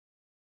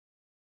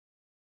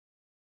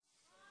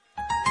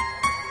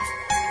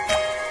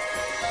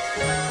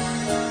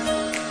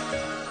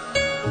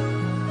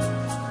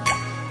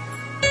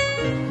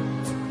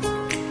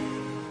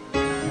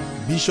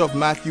Bishop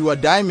Matthew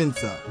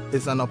Adaimensa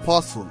is an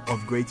apostle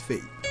of great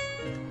faith.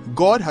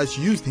 God has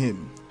used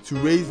him to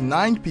raise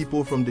 9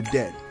 people from the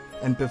dead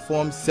and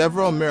perform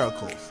several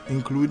miracles,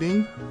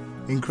 including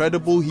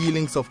incredible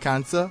healings of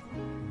cancer,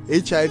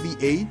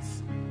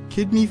 HIV/AIDS,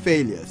 kidney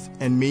failures,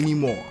 and many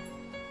more.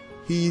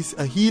 He is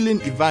a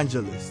healing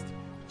evangelist,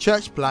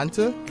 church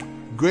planter,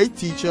 great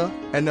teacher,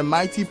 and a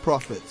mighty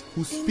prophet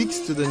who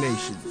speaks to the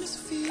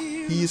nations.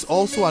 He is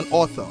also an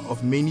author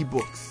of many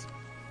books.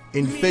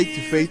 In Faith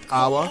to Faith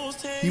Hour,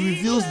 he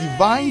reveals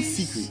divine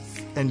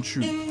secrets and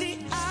truth.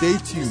 Stay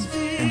tuned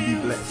and be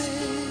blessed.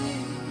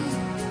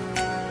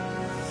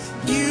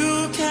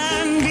 You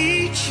can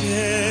be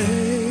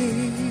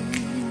changed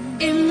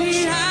in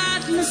the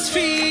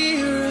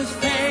atmosphere of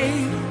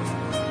faith.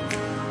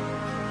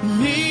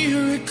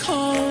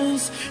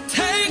 Miracles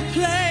take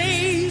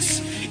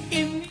place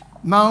in.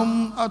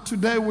 Now,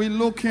 today we're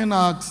looking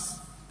at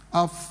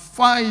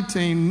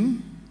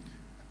fighting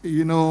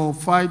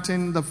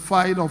the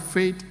fight of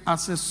faith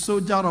as a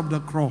soldier of the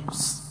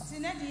cross.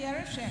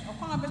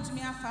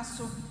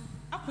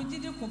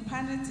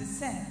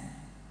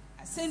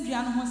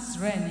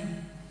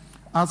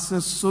 As a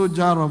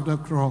soldier of the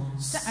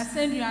cross.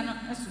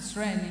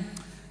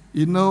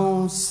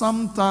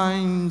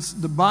 Sometimes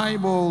the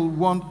Bible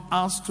wants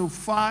us to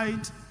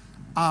fight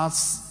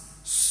as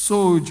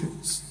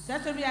soldiers.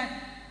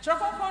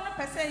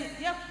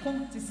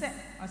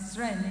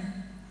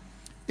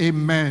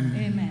 Amen.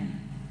 Amen.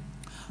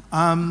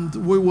 And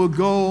we will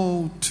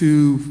go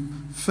to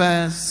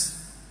First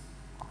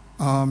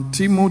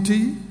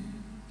Timothy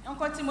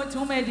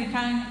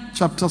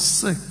chapter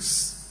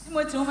 6.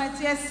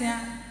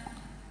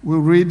 We're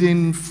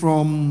reading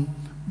from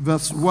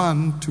verse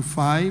 1 to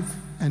 5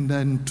 and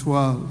then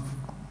 12.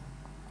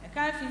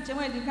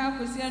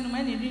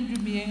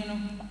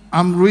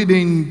 I'm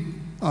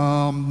reading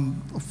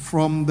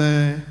from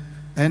the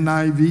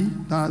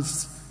NIV,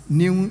 that's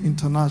New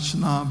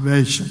International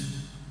Version.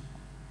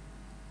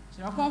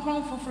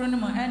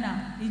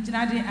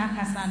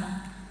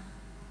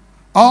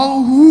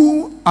 All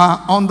who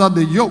are under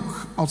the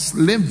yoke of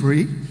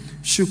slavery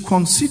should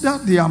consider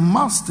their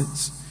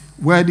masters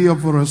worthy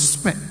of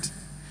respect,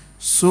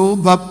 so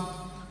that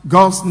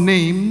God's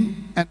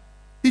name and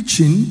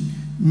teaching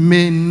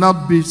may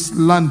not be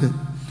slandered.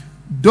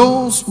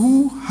 Those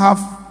who have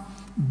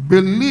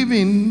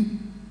believing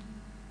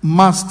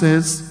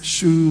masters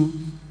should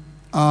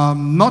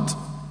not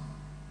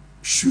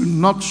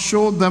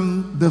show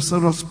them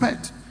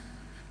disrespect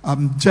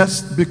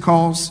just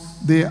because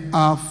they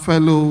are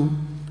fellow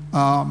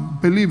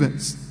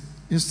believers.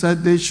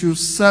 Instead, they should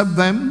serve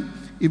them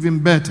even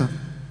better,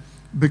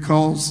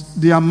 because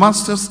their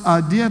masters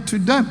are dear to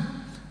them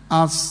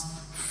as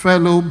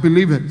fellow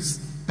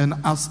believers and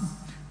as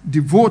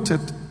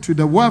devoted to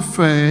the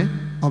welfare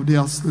of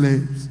their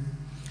slaves.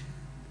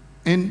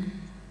 And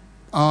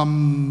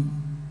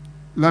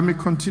let me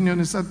continue.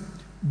 And he said,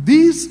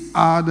 these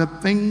are the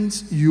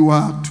things you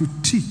are to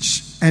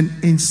teach and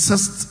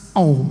insist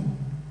on.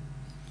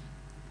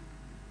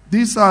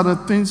 These are the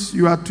things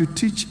you are to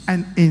teach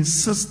and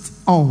insist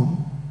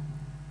on.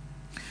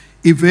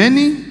 If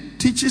any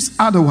teaches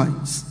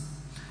otherwise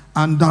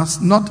and does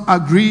not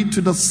agree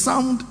to the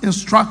sound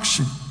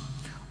instruction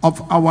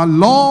of our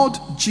Lord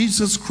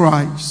Jesus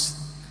Christ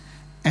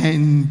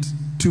and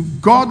to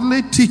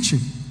godly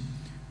teaching,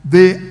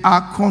 they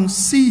are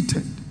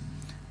conceited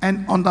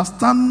and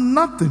understand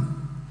nothing.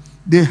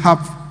 They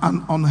have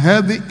an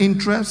unhealthy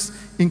interest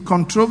in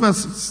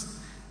controversies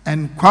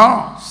and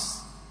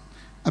quarrels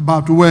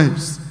about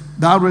words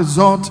that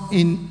result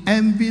in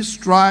envy,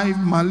 strife,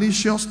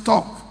 malicious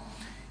talk,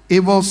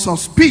 evil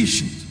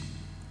suspicion,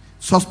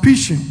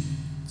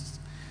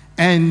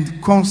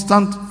 and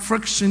constant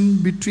friction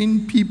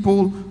between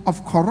people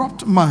of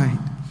corrupt mind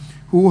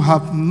who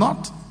have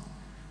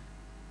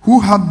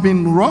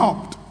been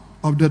robbed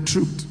of the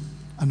truth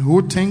and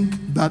who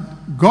think that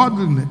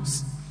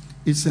godliness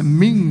is a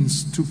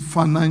means to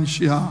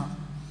financial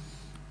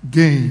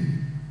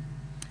gain.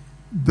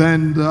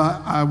 Then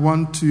I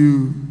want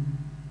to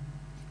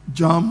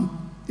jump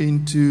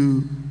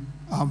into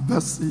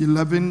verse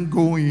 11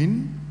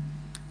 going.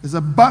 It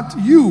says, but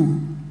you,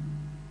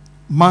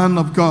 man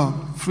of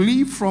God,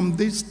 flee from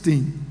this,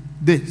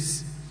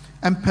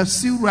 and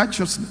pursue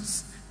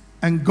righteousness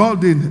and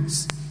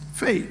godliness,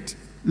 faith,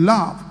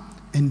 love,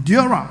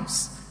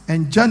 endurance,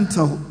 and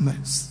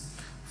gentleness.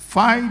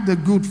 Fight the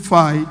good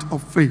fight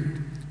of faith.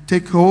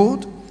 Take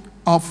hold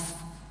of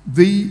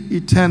the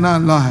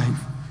eternal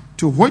life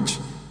to which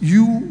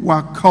you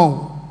were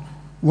called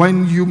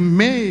when you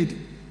made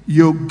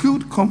your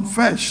good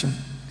confession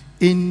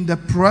in the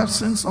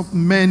presence of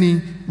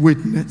many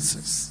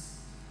witnesses.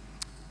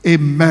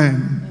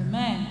 Amen.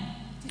 Amen.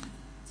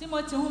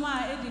 Timothy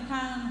huma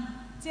edikan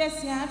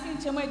tiesia afi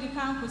nchemo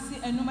edikan kosi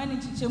enuma ni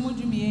chichemu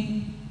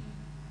dumie.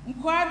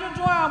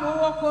 Nkwado a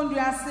wo kondu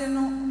ase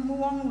no mo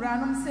won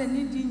wuranom se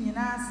ni di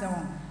nyina ase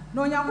won.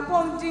 Na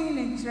Onyankopɔn din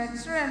ne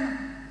kyerɛkyerɛ no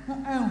ho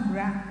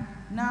anhura.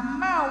 Na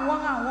ma won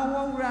a wo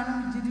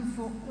wuranom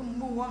gidifo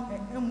emu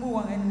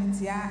won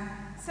enmitia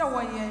sɛ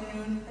wɔyɛ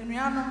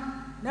anuanom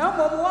na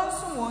mmom wɔn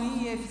nso wɔn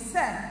yie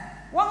sɛ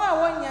wɔn a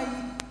wɔnya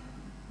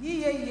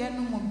yie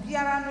no mu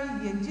biara no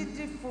yɛ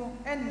gyidifo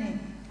ne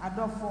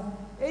adɔfo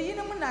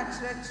eyinom na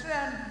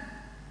kyerɛkyerɛ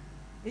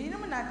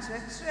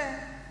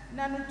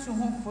na no tu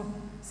ho fo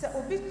sɛ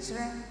obi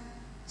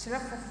kyerɛ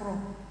foforo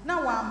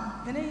na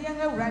wampene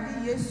yɛn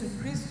Awurade Yesu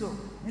Kristo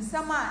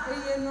nsɛm a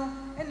eye no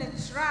ne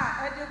kyerɛ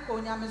a ɛde kɔ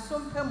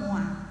Nyamesom pɛ mu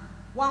a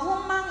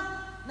wahoma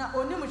na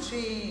onim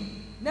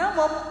hwee na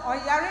mmom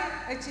ɔyare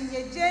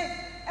akyinnyegye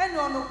ɛne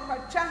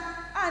ɔnokwatwa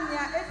a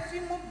nea efi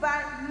mu ba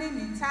ne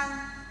nitan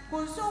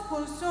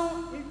kunsun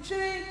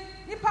ntwiri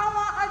nipa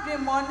ho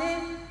adwemmɔne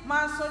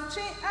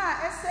mansotwe a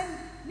ɛsɛ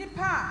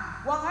nipa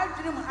a wɔn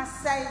adwenem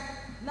asɛe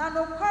na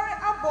nokware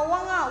abɔ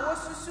wɔn a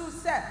wɔsusu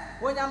sɛ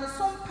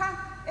Onyamesom pa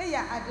ɛyɛ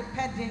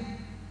adepɛde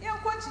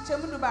yɛnkɔ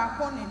nkyekyɛmu du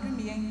baako ne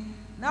dumien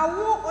na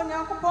wo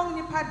Onyankopɔn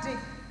nipa de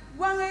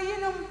wɔn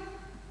ayinom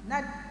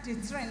na de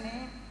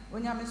trene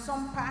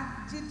Onyamesom pa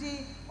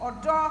gyidi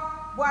ɔdɔ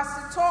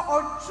boasetɔ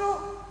ɔdwo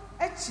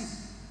akyi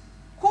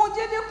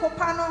kɔgyedi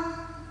kopa no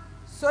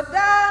soda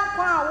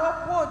kwa a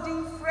wɔbɔ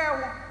din frɛ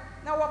wo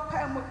na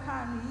wɔpa mu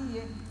ka no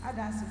yie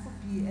adansefo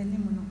pii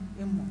anim no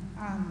emu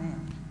amen.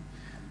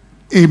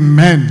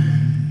 Amen.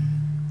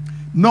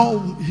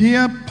 Now,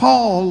 here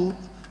Paul,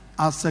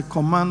 as a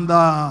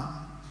commander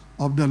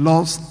of the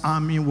Lord's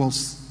army,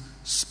 was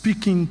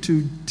speaking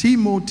to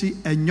Timothy,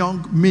 a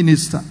young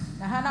minister.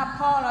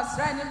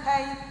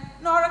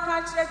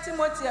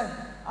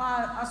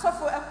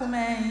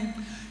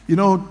 You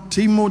know,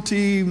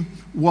 Timothy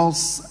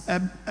was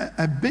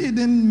a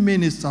budding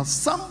minister,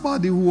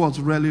 somebody who was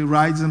really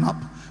rising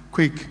up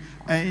quick.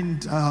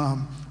 And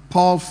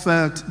Paul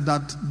felt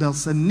that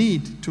there's a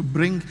need to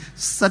bring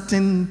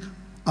certain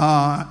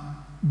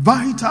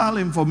vital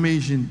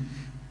information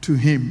to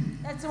him.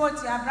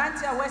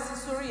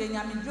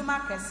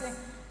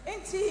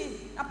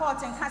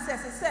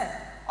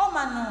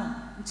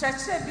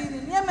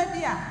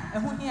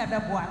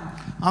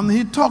 And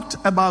he talked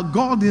about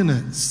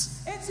godliness.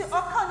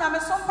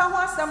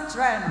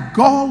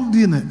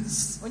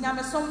 Godliness.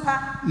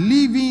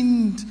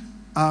 Living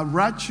a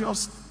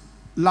righteous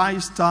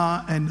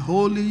lifestyle and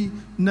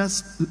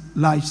holiness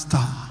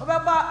lifestyle.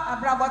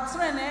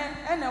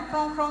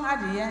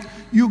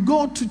 You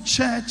go to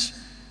church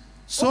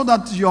so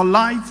that your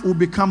life will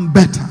become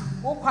better.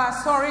 You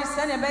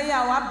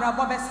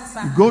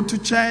go to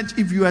church,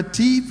 if you are a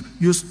thief,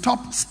 you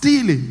stop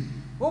stealing.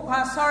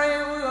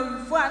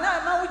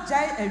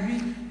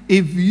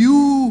 If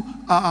you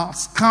are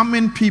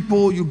scamming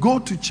people, you go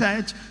to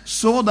church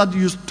so that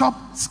you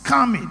stop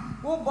scamming.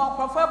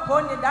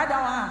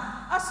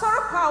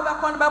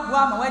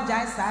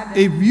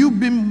 If you've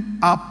been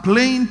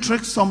playing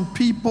tricks on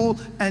people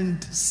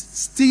and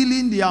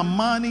stealing their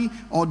money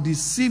or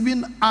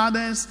deceiving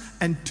others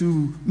and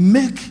to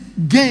make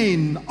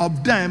gain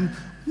of them,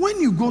 when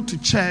you go to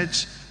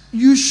church,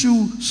 you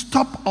should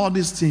stop all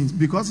these things,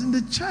 because in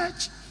the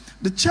church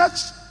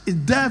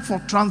is there for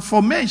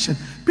transformation.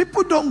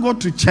 People don't go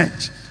to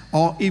church,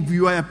 or if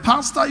you are a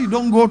pastor, you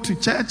don't go to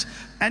church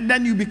and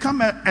then you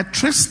become a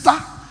trickster.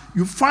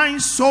 You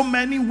find so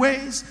many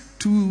ways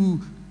to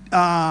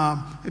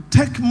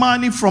take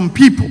money from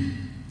people.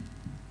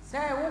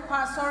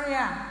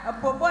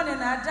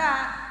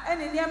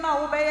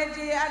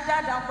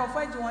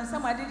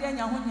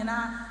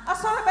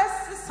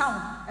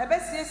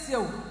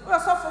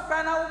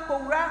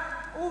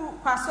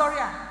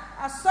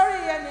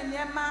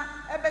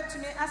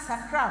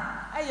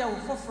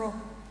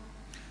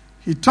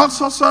 He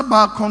talks also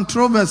about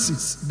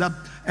controversies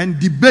and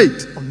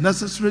debate,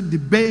 unnecessary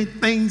debate,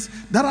 things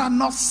that are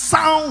not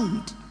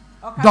sound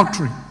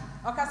doctrine.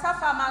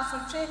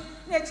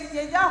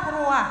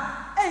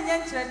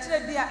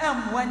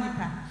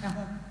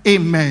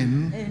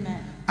 Amen.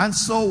 Amen. And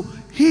so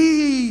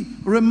he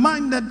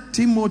reminded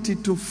Timothy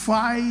to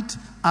fight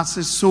as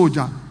a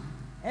soldier.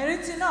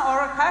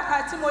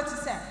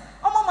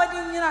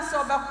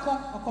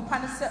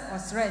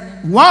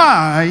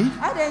 Why?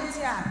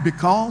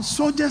 Because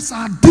soldiers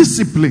are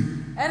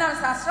disciplined.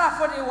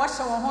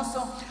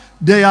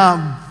 They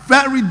are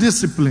very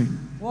disciplined.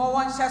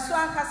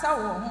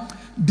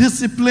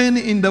 Discipline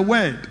in the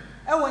word.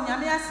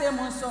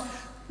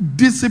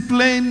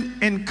 Discipline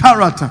in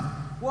character.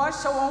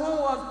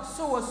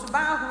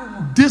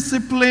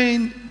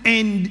 Discipline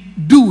in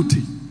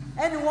duty.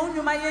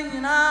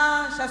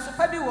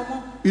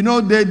 You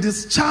know, they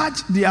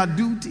discharge their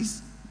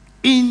duties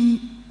in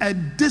a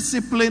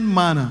disciplined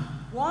manner.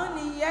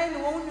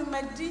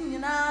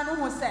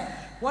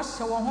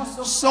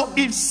 So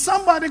if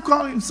somebody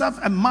calls himself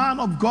a man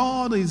of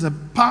God, is a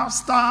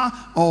pastor,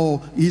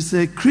 or is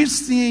a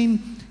Christian,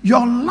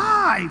 your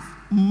life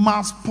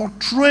must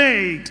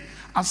portray it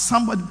as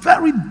somebody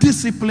very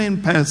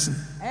disciplined person.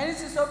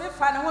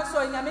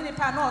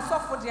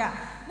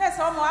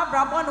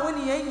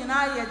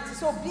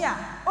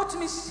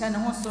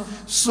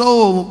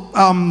 So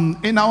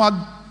in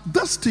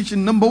this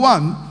teaching, number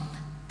one,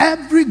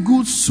 every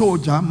good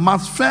soldier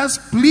must first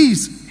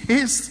please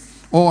his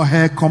or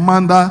her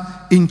commander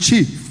in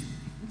chief.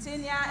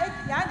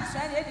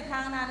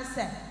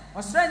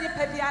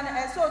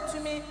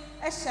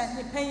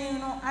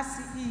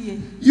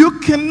 You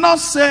cannot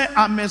say,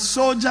 I'm a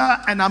soldier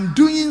and I'm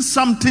doing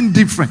something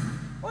different.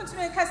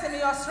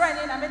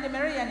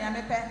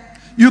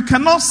 You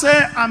cannot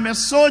say, I'm a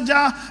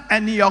soldier,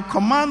 and your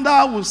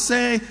commander will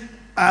say,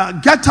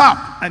 get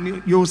up,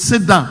 and you will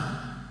sit down.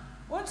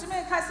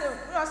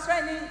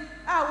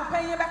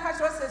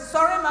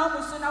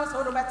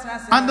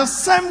 And the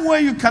same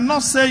way you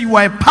cannot say you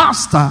are a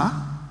pastor,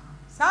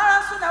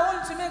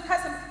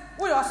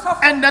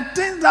 and the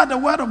things that the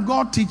word of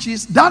God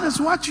teaches, that is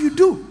what you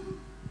do.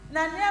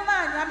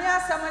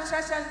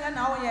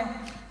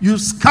 You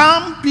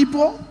scam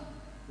people.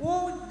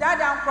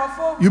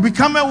 You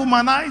become a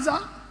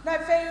womanizer.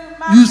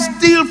 You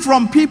steal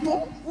from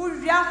people.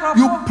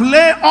 You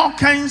play all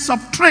kinds of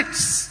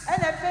tricks.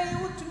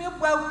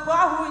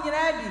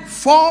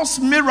 False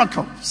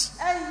miracles.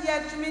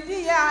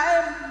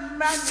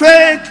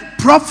 Fake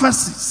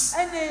prophecies.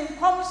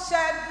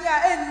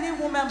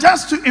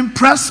 Just to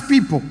impress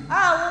people.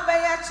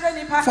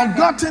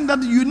 Forgotten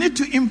that you need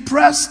to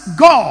impress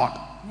God.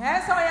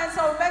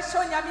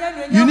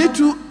 You need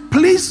to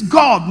please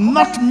God,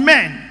 not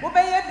men.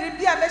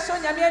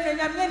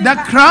 The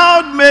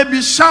crowd may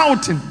be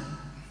shouting.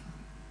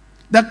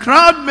 The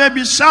crowd may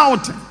be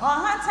shouting.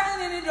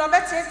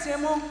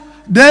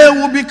 They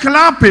will be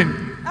clapping.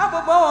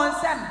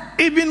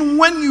 Even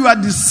when you are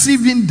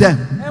deceiving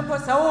them.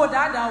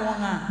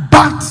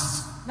 But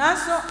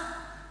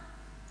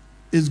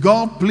is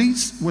God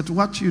pleased with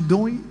what you're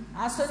doing?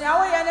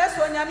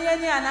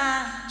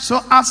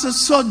 So as a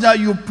soldier,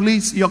 you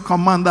please your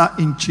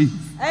commander-in-chief.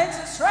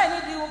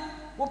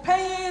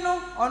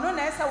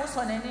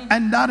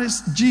 And that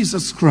is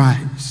Jesus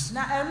Christ.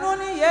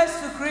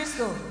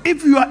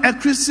 If you are a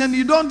Christian,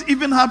 you don't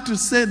even have to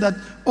say that,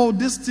 oh,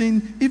 this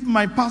thing, if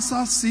my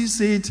pastor sees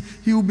it,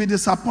 he will be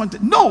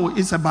disappointed. No,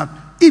 it's about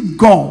if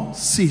God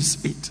sees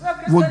it.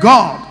 Well,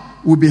 God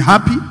will be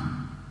happy.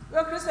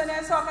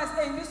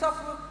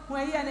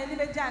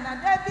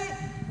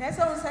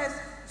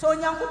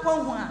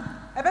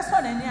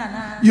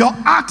 Your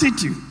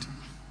attitude,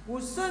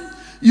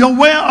 your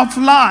way of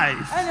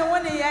life,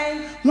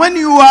 when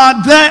you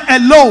are there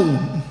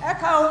alone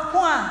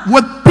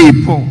with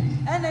people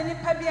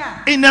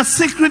in a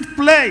secret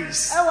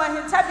place,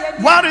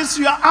 what is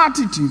your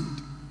attitude?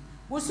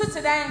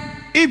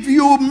 If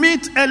you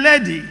meet a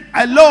lady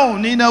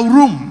alone in a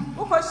room,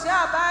 or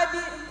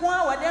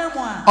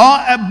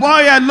a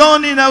boy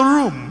alone in a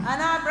room,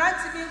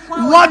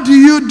 what do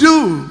you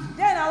do?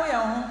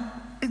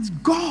 It's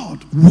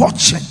God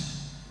watching.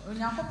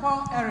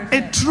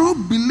 A true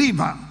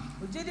believer,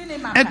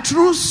 a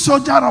true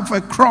soldier of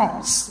a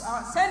cross,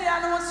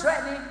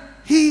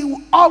 he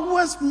will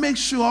always make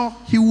sure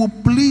he will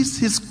please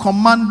his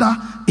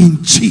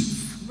commander-in-chief.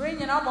 And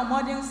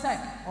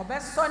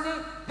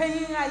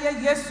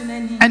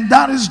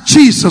that is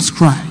Jesus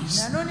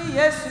Christ.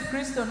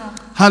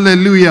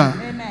 Hallelujah.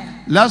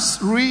 Amen.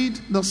 Let's read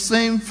the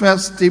same 1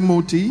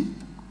 Timothy.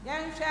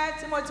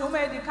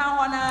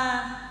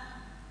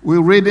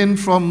 We're reading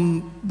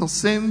from the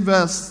same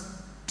verse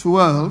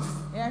 12.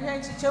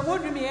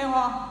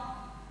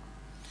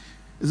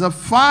 It's a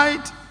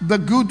fight, the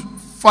good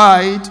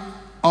fight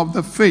of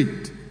the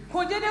faith.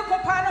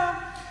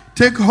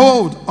 Take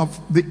hold of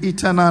the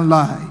eternal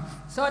life,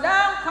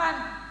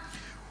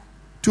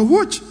 to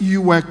which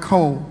you were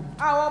called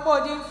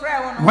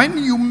when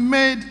you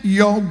made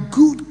your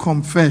good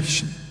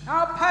confession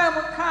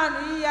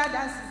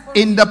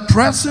in the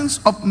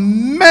presence of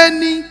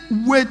many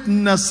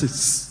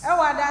witnesses.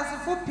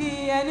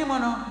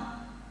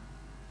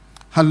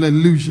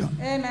 Hallelujah.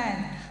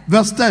 Amen.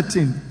 Verse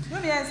 13.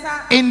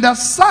 In the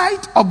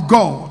sight of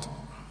God,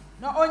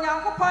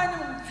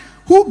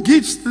 who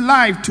gives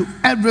life to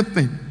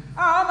everything,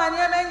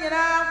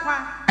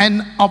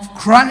 and of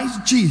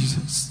Christ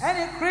Jesus,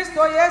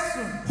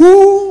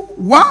 who,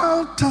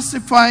 while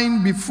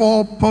testifying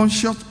before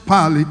Pontius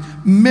Pilate,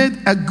 made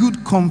a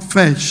good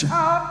confession.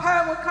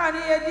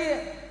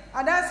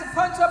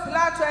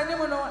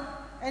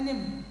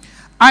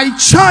 I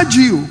charge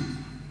you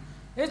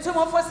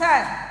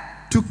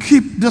to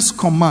keep this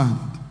command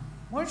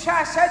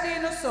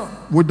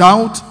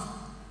without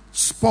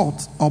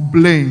spot or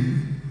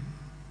blame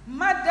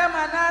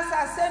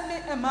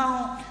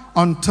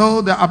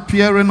until the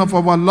appearing of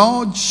our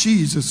Lord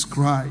Jesus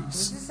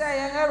Christ,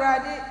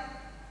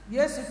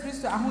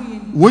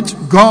 which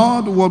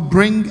God will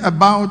bring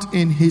about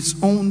in his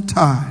own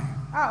time.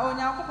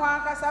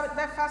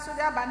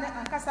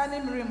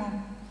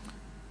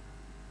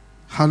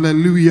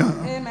 Hallelujah.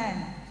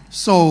 Amen.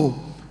 So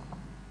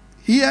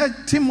here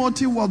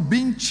Timothy was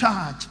being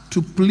charged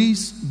to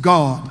please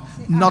God,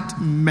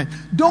 not men.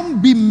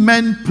 Don't be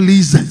men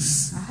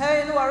pleasers.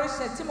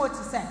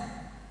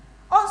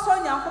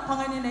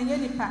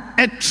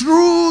 A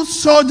true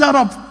soldier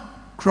of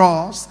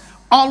cross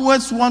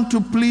always want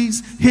to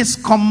please his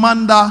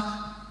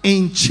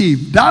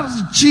commander-in-chief. That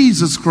is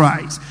Jesus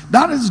Christ.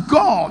 That is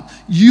God.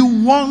 You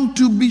want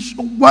to be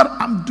sure what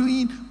I'm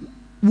doing,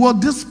 will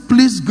this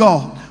please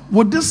God?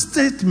 would this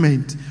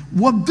statement,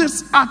 would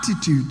this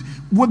attitude,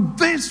 would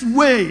this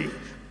way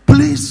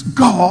please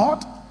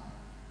God?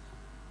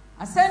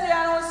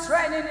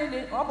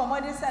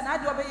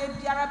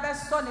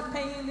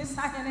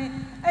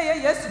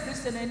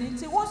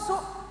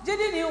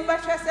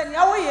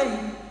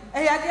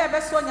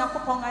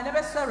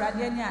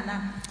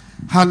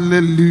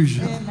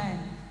 Hallelujah. Amen.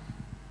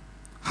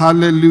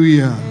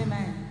 Hallelujah.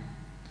 Amen.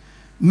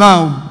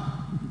 Now,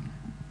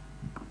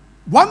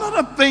 one of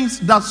the things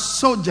that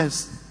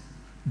soldiers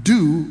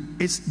do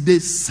is they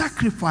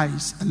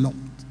sacrifice a lot.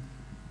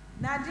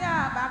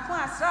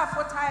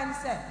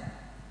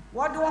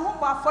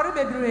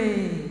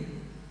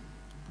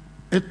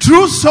 A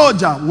true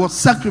soldier will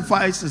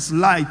sacrifice his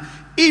life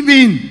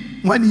even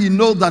when he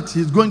knows that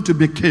he's going to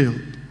be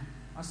killed.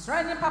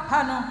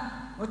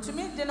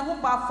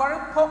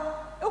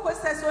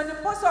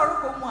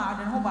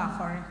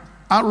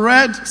 I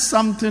read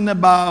something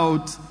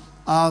about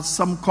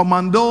some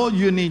commando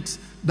unit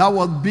that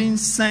was being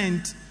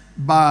sent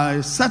by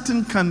a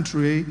certain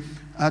country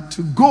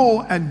to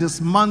go and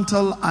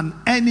dismantle an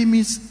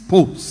enemy's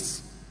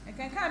post.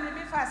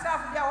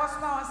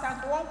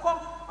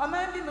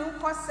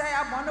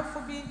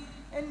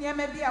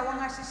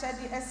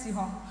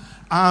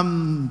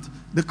 And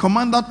the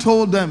commander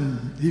told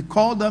them, he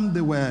called them,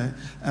 they were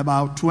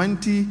about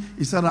 20.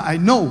 He said, I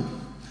know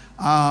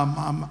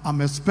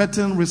I'm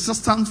expecting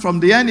resistance from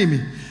the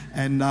enemy.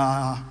 And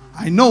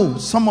I know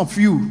some of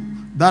you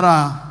that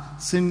are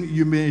saying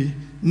you may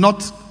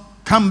not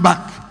come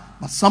back,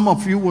 but some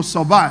of you will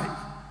survive.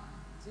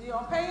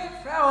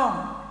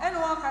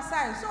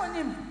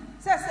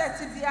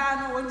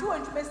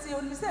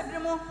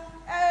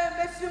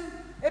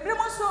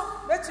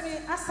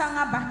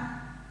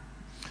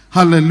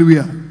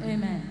 Hallelujah.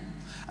 Amen.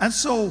 And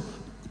so,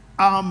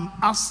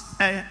 as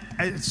a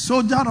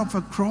soldier of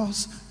a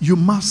cross, you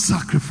must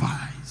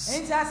sacrifice.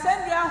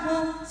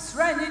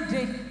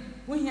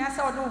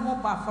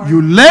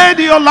 You laid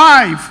your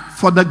life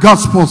for the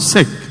gospel's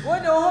sake.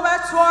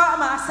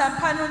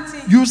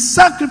 You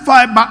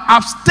sacrifice by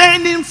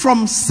abstaining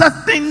from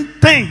certain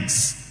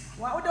things.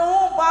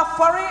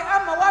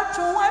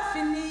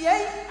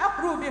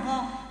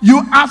 You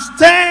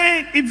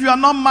abstain, if you are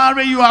not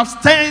married, you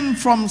abstain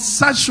from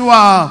sexual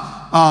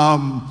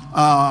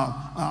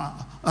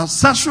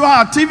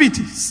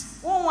activities.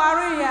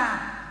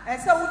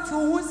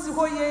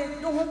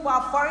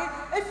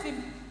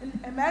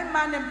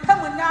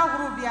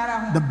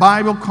 The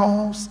Bible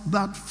calls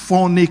that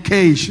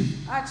fornication.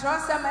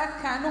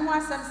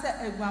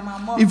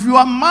 If you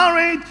are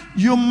married,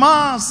 you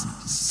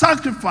must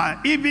sacrifice.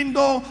 Even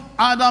though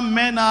other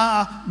men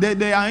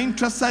they are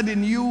interested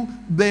in you,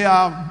 they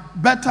are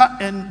better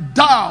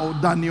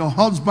endowed than your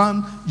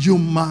husband, you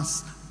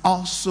must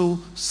also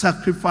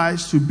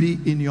sacrifice to be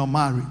in your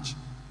marriage.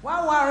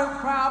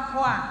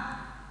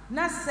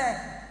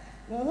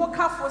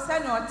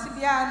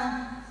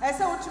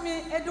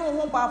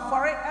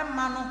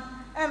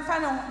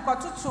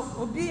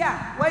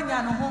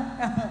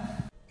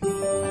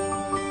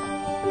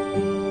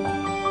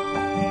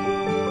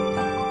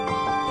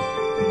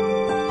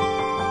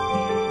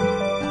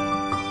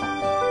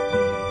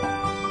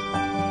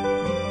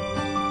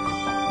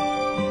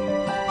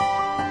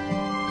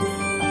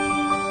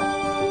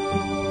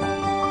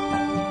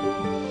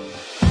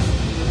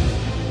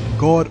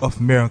 God of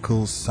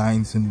miracles,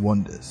 signs and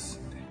wonders,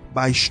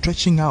 by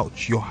stretching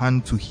out your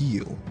hand to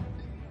heal,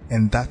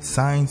 and that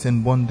signs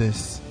and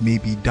wonders may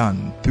be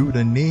done through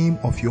the name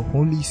of your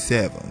holy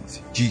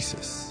servant,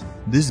 Jesus.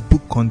 This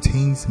book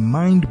contains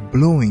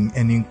mind-blowing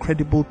and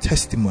incredible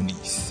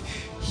testimonies,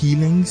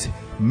 healings,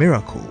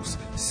 miracles,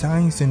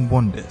 signs and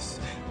wonders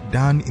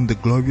done in the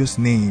glorious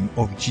name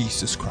of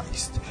Jesus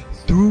Christ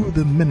through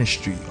the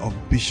ministry of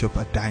Bishop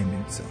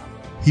Adai-Mensah.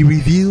 He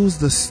reveals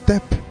the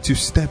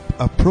step-to-step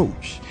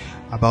approach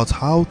about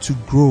how to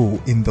grow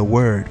in the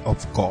Word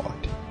of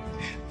God,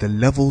 the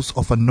levels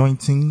of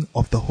anointing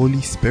of the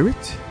Holy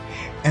Spirit,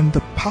 and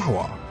the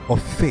power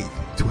of faith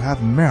to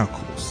have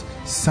miracles,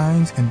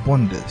 signs and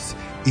wonders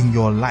in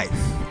your life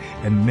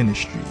and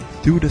ministry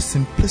through the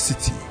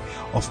simplicity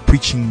of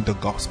preaching the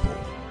gospel.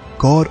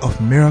 God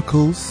of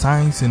miracles,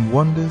 signs and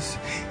wonders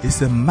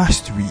is a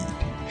must read.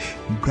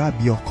 Grab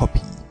your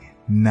copy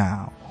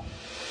now.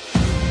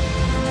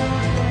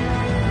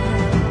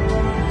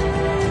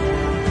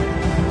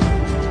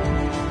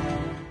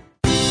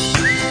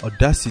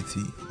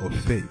 Audacity of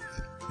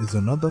Faith is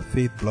another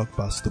faith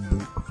blockbuster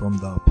book from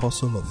the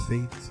Apostle of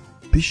Faith,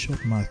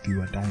 Bishop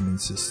Matthew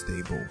Adai-Mensah's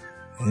stable.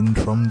 And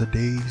from the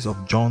days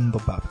of John the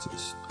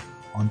Baptist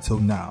until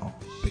now,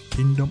 the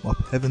kingdom of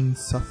heaven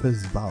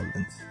suffers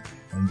violence,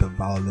 and the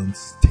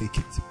violence take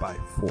it by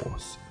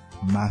force.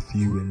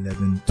 Matthew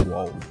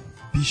 11:12.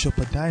 Bishop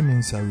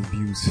Adai-Mensah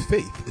reviews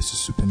faith is a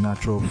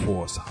supernatural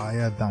force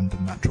higher than the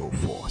natural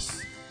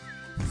force.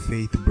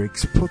 Faith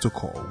breaks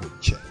protocol with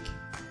check.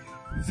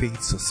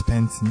 Faith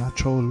suspends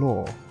natural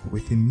law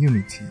with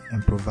immunity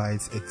and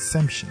provides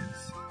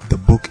exemptions. The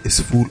book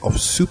is full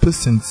of super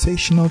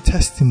sensational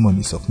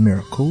testimonies of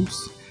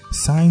miracles,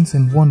 signs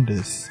and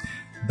wonders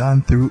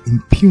than through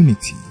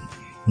impunity,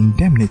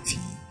 indemnity,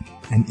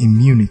 and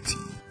immunity,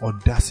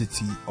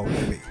 audacity of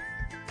faith.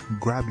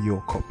 Grab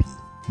your copy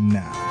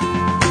now.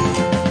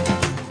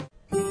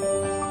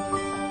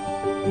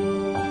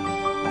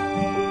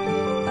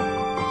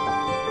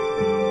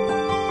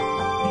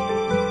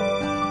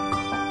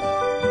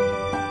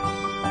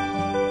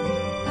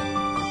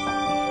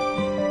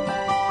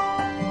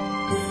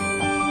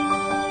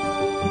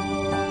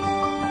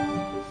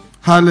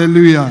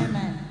 Hallelujah.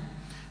 Amen.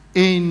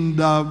 In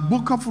the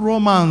book of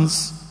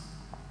Romans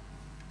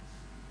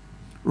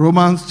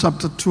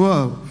chapter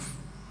 12.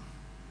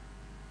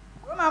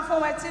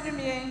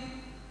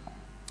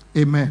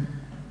 Amen.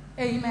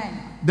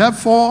 Amen.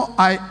 Therefore,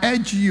 I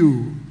urge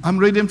you, I'm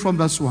reading from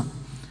verse 1.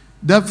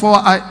 Therefore,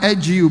 I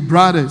urge you,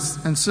 brothers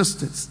and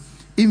sisters,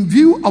 in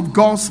view of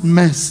God's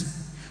mercy,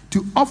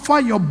 to offer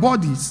your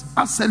bodies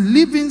as a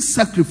living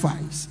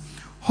sacrifice,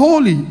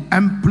 holy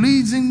and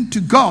pleasing to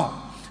God.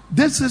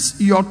 This is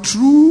your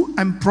true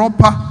and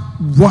proper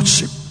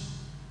worship.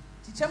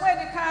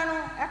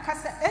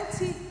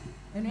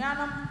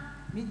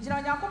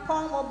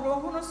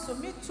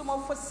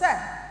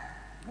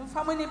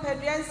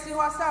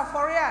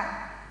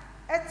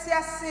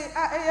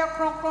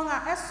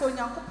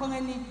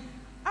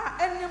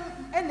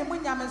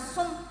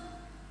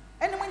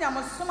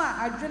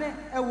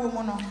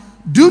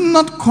 Do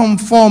not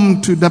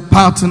conform to the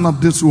pattern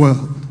of this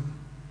world,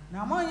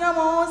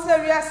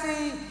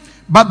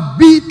 but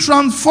be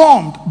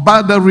transformed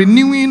by the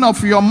renewing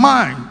of your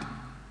mind.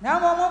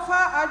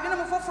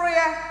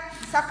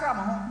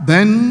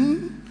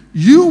 Then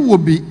you will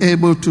be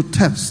able to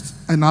test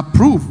and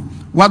approve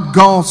what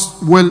God's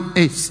will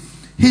is,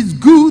 His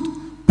good,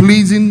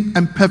 pleasing,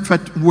 and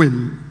perfect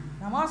will.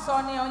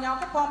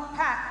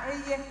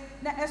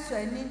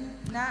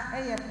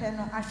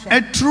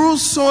 A true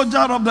soldier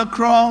of the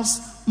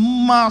cross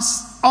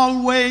must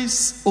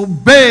always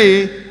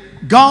obey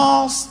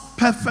God's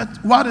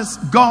perfect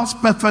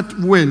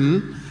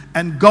will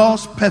and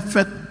God's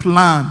perfect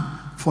plan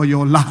for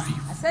your life.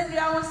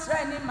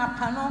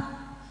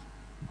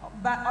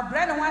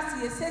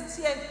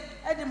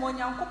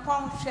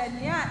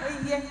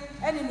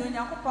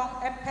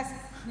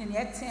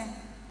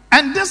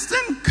 And this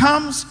thing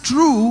comes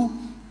through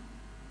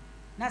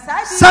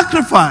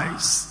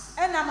sacrifice.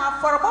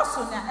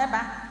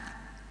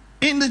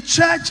 In the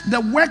church,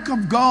 the work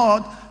of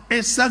God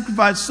is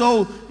sacrifice.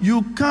 So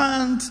you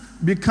can't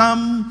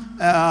become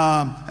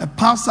a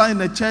pastor in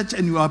the church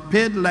and you are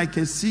paid like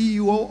a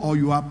CEO, or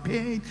you are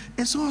paid.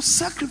 It's all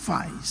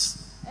sacrifice.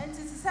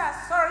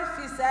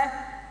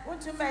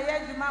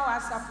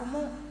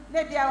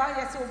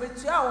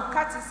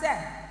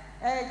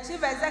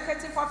 Chief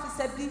executive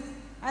officer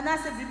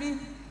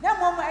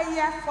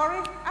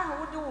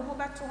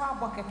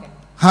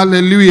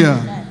Hallelujah.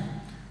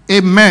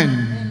 Amen.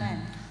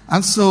 Amen.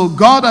 And so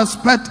God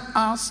expects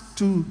us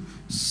to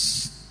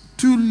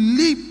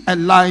live a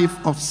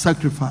life of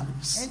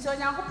sacrifice.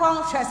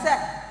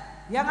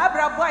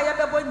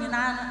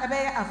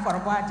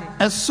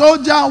 A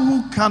soldier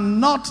who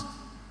cannot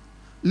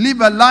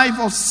live a life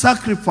of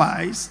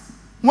sacrifice,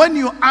 when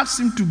you ask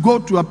him to go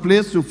to a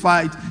place to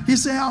fight, he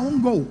says, I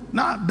won't go.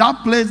 Now,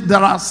 that place,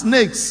 there are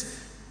snakes.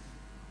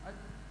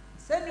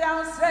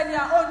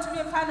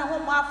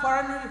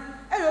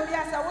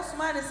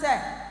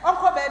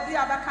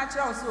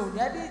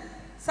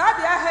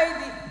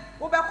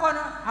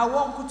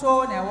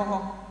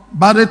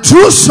 But a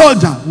true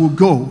soldier will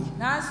go.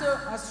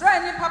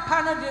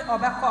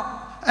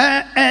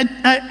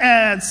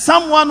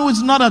 Someone who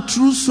is not a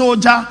true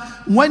soldier,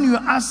 when you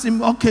ask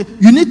him, okay,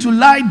 you need to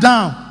lie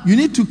down, you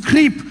need to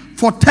creep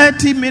for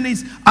 30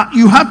 minutes,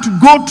 you have to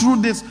go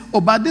through this.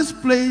 Oh, but this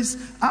place,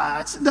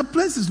 the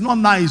place is not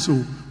nice.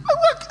 Oh,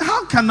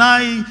 how can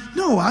I?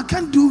 No, I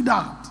can't do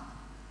that.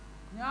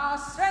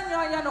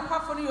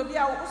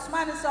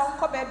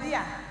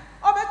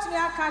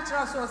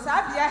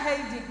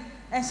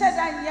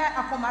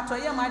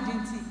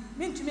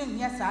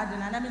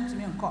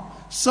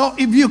 So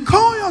if you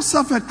call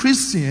yourself a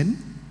Christian,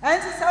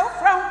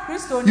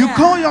 you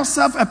call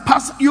yourself a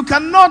pastor, you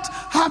cannot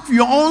have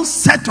your own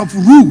set of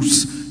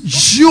rules.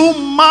 You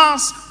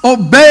must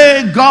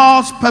obey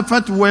God's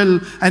perfect will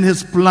and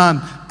His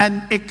plan.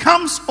 And it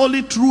comes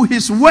only through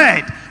His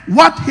word.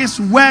 What His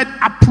word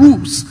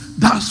approves,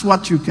 that's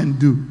what you can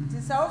do.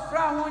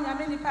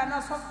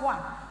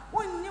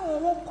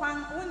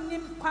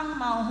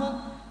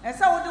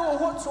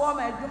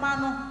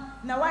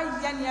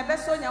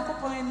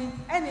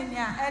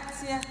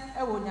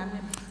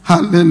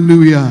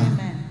 Hallelujah.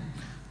 Amen.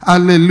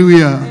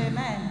 Hallelujah.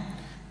 Amen.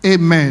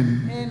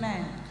 Amen.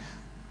 Amen.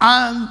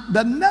 And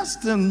the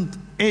next thing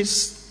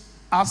is,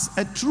 as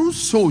a true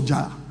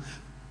soldier,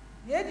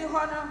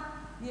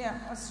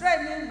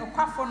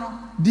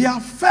 their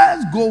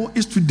first goal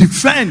is to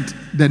defend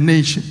the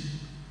nation.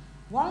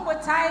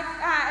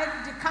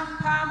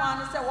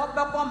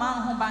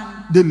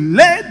 They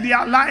lay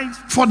their lives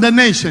for the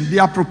nation. They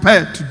are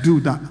prepared to do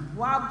that.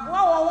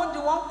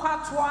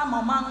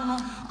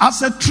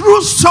 As a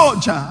true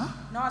soldier,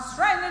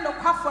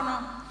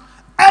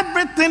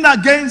 everything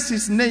against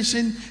his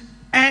nation,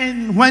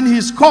 and when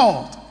he's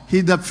called,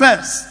 he's the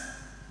first.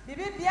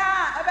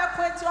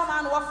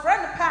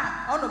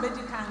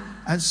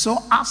 And so,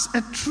 as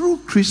a true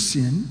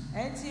Christian,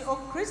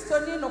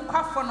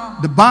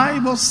 the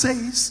Bible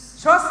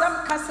says,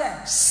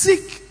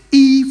 seek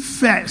ye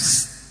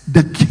first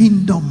the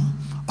kingdom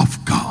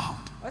of God.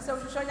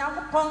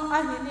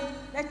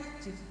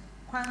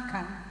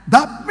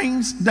 That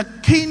means the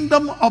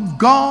kingdom of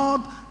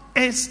God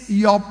is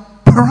your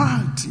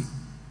priority.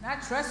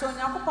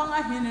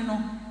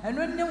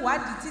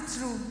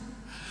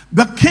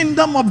 The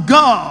kingdom of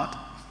God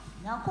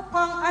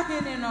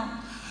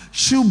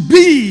should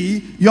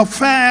be your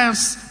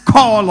first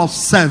call of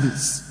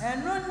service.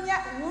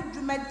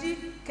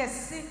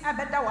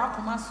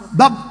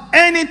 That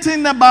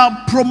anything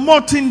about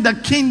promoting the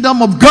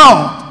kingdom of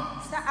God.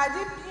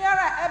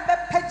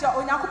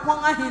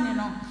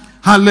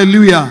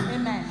 Hallelujah.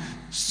 Amen.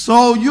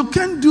 So you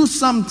can do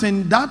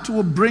something that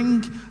will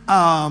bring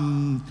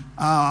some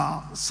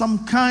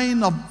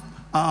kind of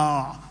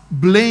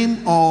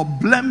blame or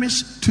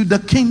blemish to the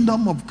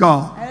kingdom of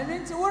God.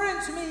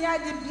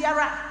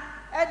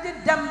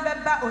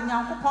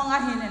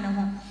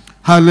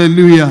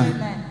 Hallelujah.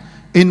 Amen.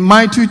 In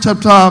Matthew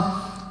chapter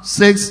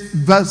 6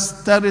 verse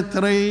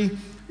 33,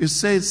 it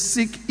says,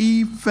 seek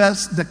ye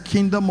first the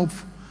kingdom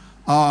of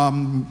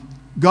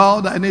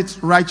God and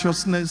its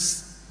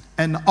righteousness,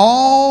 and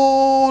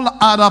all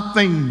other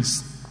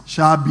things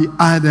shall be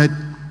added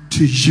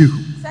to you.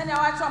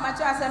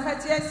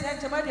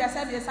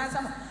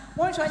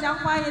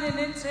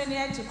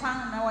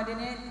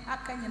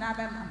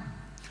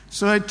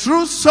 So a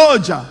true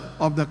soldier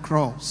of the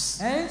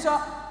cross,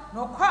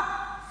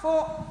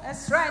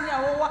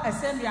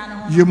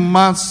 you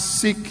must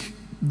seek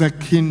the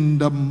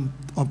kingdom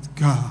of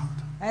God.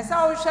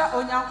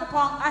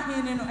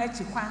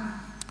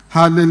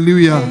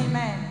 Hallelujah.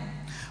 Amen.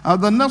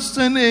 The next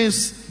thing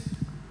is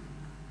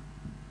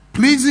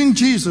pleasing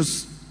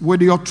Jesus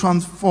with your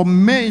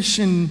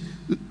transformation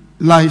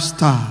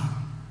lifestyle.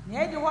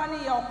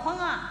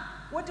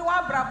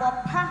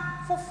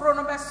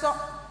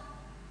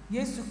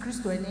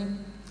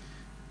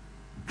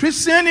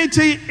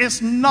 Christianity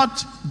is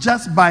not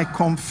just by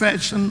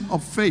confession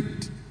of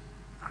faith.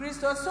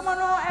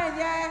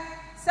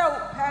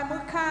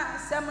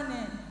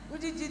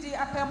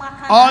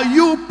 Are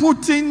you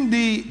putting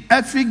the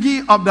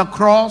effigy of the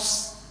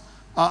cross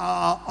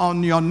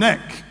on your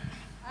neck?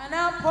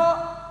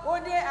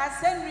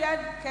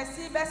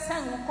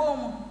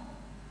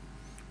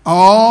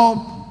 Or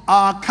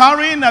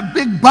carrying a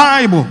big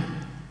Bible?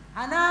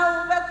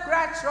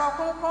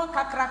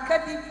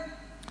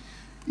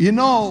 You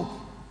know,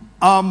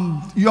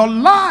 your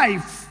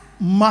life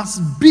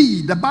must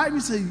be, the Bible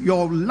says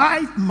your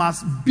life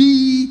must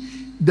be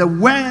the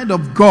word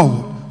of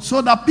God.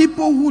 So that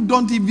people who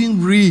don't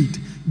even read,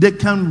 they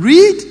can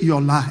read your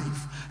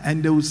life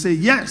and they will say,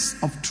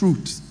 yes, of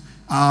truth.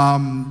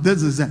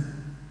 This is it.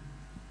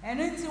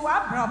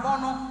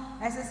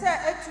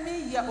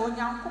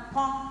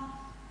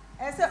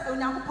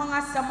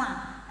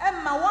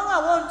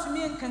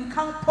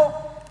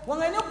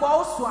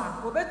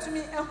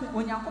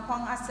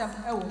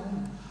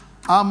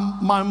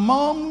 My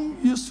mom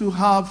used to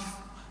have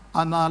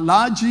an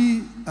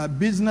allergy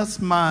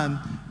businessman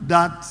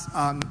that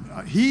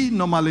he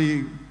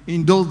normally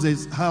in those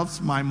days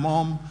helps my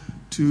mom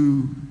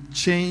to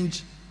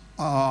change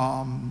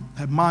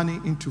her money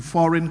into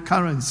foreign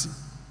currency.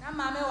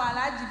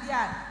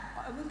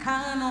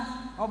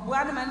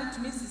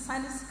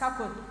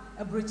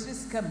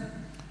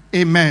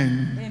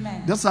 Amen.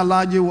 Amen. This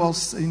allergy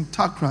was in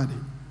Takrady.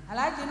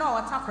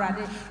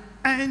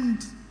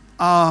 And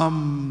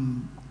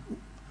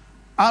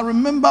I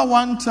remember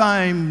one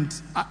time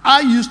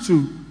I used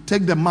to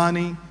take the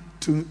money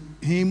to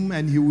him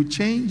and he would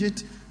change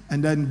it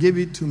and then give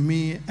it to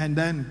me. And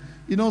then,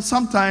 you know,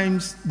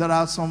 sometimes there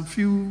are some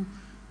few,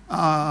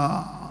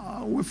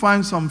 we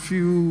find some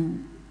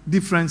few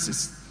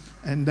differences.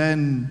 And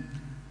then,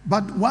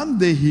 but one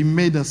day he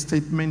made a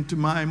statement to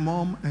my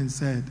mom and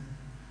said,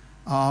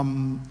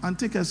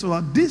 Auntie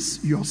Kesoa,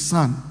 this your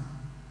son,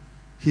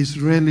 he's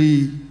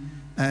really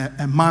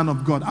a man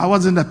of God. I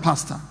wasn't a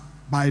pastor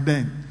by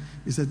then.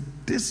 He said,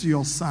 this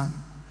your son,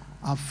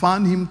 I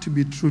found him to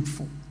be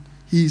truthful.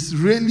 He's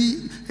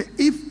really,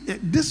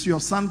 if this your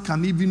son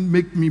can even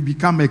make me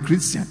become a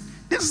Christian.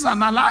 This is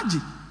an allergy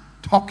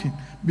talking,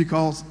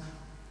 because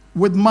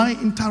with my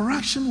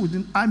interaction with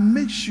him, I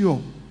make sure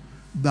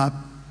that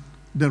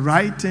the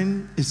right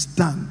thing is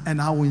done,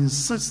 and I will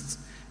insist.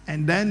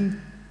 And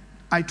then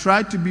I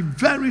try to be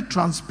very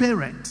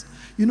transparent.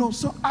 You know,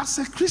 so as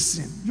a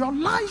Christian, your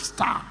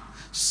lifestyle,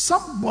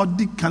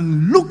 somebody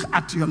can look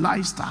at your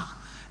lifestyle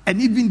and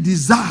even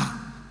desire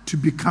to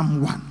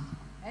become one.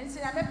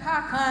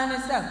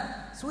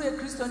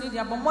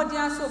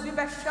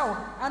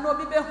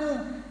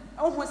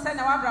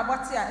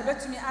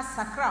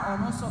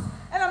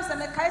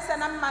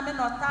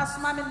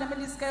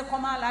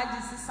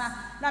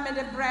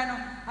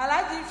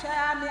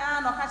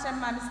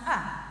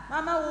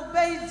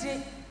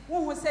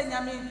 who say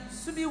nyame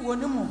subi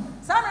wonimu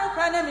sana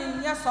kra na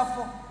me nya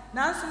sofo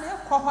nanso me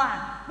kɔ hɔ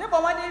a me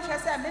bɔ wade hwɛ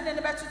sɛ me ne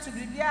ne beto to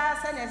bibia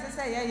sɛ na ɛsɛ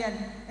sɛ yɛyɛ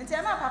no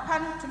enti ma papa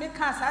no to me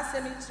ka sa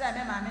asɛm kyerɛ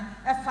me maame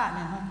ɛfa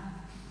me ho.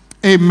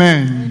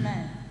 Amen.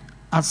 Amen.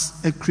 As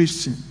a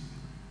Christian,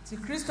 ti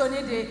Kristo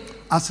ni de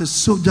as a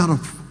soldier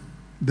of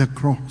the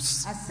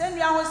cross,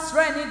 asɛnnua ho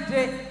srɛ ni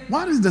de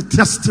what is the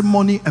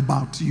testimony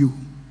about you?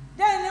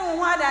 den ni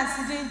wo ho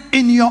adansedi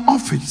In your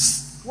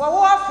office, wo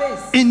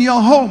office in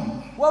your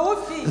home, wo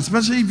fi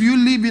especially if you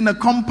live in a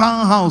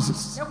compound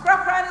houses. ne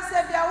krakra ni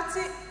sɛ bia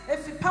wuti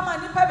efi pama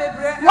nipa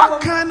bebre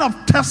What kind of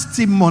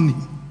testimony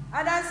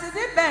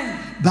adansedi ben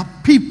that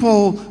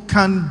people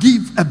can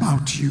give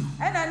about you?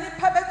 ɛna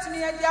nipa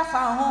betumi adi afa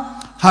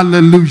ho.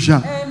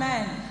 Hallelujah.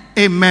 Amen.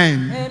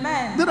 Amen.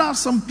 Amen. There are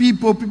some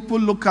people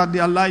look at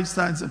their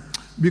lifestyle and say,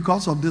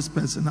 because of this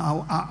person,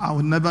 I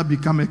will never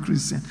become a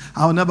Christian.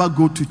 I will never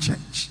go to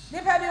church.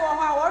 Nipa bi wɔ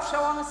hɔ a wɔhwɛ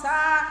wɔn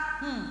saa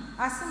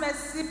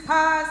asemasi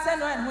paa sɛ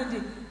no ɛno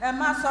de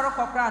ɛma sɔrɔ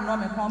kɔkora no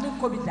me kɔn me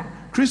nkɔ bi da.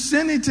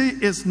 Christianity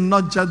is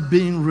not just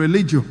being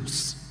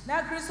religious.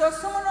 Na Kristo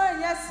som no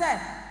nyɛ sɛ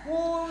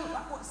wo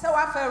sɛ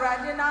wafa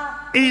Awurade na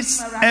It's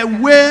a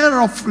way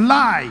of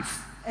life.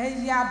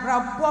 ɛyɛ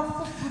abrabɔ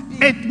fufu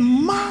bi. It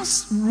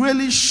must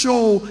really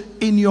show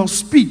in your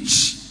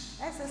speech,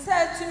 Ɛsɛ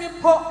sɛ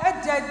ɛtumi po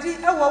ɛgyadi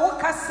ɛwɔ wo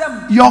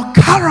kasam your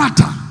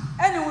character,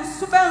 ɛne wo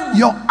suban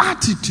your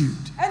attitude,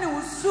 ɛne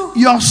wo su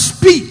your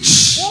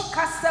speech, wo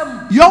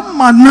kasam your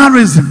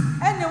mannerism.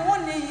 ɛne wo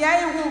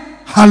nneyɛe ho.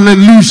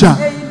 Hallelujah.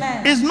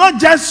 Amen. It's not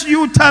just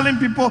you telling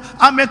people,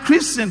 I'm a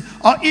Christian,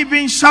 or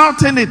even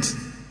shouting it.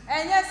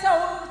 Ɛnyɛ sɛ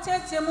wo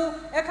tete mu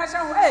ɛka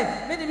kyerɛ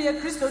ho me de me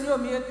yɛ Kristoni o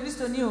me yɛ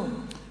Kristoni o.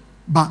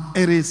 But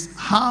it is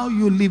how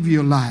you live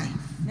your life.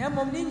 Na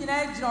mmom ne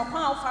nyinaa gyina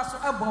ɔkwan a wofa so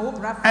ɛbɔ wo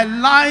bra. A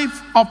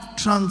life of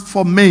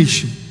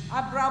transformation.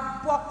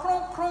 Abrabɔ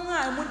kronkron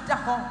a emu da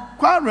hɔ.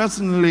 Quite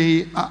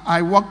recently,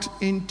 I walked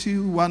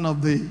into one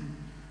of the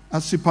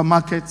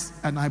supermarkets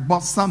and I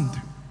bought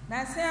something.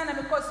 Na sɛ na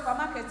me kɔ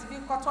supermarket bi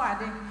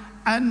kɔtɔ ade.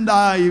 And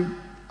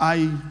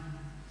I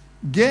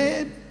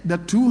gave the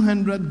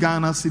 200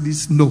 Ghana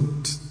cedis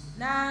note.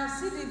 Na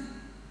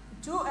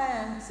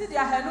sidi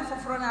ahanu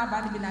foforo na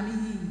aba ne bi na me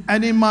yi.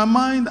 And in my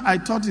mind, I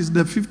thought it's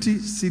the 50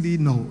 cedi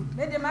note.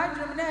 Me de ma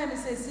drum na me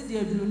sɛ sidi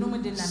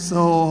aduonum de na me.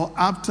 So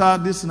after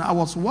this, I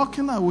was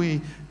walking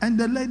away, and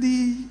the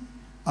lady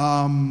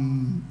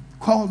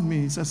called me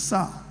and said,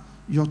 "Sir,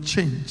 your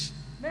change."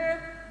 Me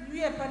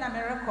wie pe na me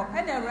rekɔ.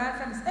 Ɛna Awurade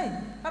fam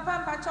sɛ,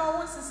 papa mpacha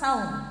wo sisa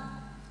wo."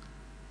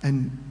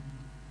 And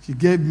she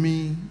gave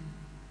me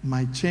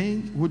my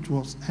change, which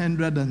was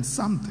 100 and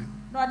something.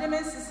 Na ɔde me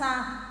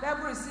sisa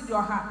bɛburu sidi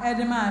ɔha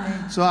ɛde ma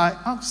me. So I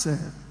asked her,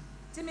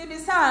 Ti me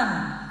bisa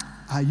no.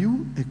 "Are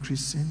you a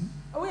Christian?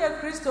 Wo yɛ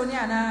Kristoni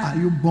ana? Are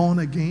you born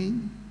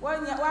again?" Wo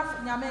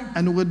nyame.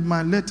 And with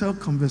my little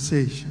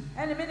conversation,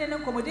 Ɛne me ne ne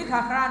komodi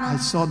kakra no. I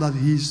saw that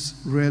he's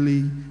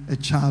really a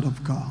child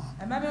of God.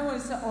 Ɛma me hu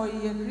sɛ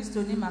ɔyɛ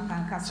Kristoni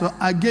mapankasa. So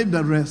I gave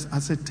the rest. I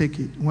said, "Take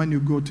it. When you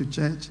go to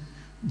church,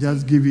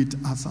 just give it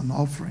as an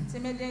offering." Ti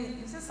me de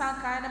sisa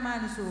kan ne ma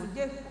ne so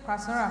de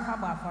kwasɔrɔ afa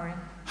bɔ afɔre.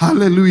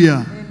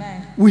 Hallelujah.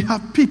 Amen. We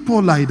have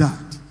people like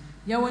that.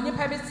 Yɛwɔ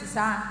nipa bi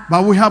sisa.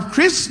 But we have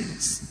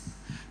Christians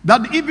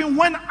that even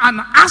when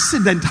an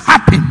accident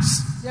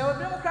happens, Yɛwɔ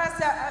bi mu kra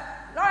sɛ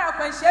lɔra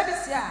akwanhyia bi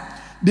si a.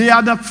 they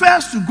are the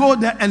first to go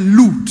there and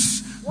loot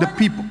the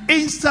people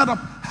instead of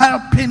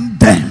helping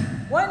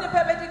them. Wɔn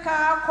nipa bi di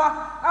ka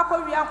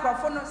akɔ wi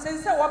akorɔfo no sen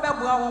sɛ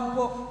wɔbɛboa wɔn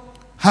po.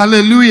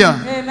 Hallelujah.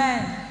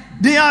 Amen.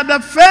 They are the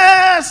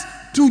first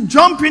to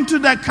jump into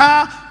the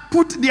car,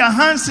 put their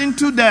hands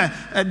into the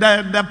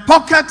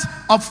pocket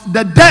of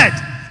the dead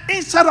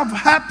instead of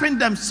helping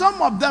them.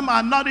 Some of them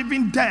are not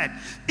even dead.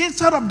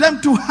 Instead of them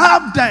to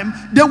help them,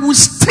 they will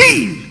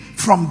steal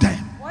from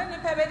them. Wɔn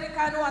nipa bi di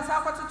ka no wɔn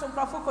sa akɔtoto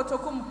nkorɔfo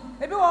kotokum.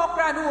 Ebi wɔ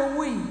kra no wɔn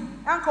wui.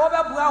 Anka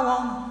wɔbɛboa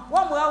wɔn.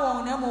 Wɔn boa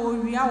wɔn na mo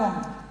wɔwia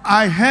wɔn.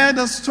 I heard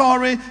a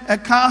story, a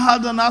car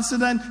had an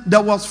accident,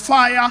 there was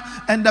fire,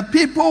 and the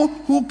people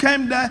who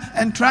came there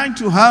and trying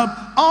to help,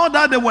 all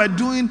that they were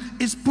doing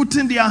is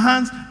putting their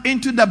hands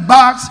into the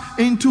bags,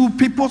 into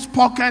people's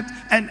pocket,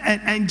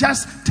 and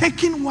just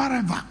taking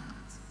whatever.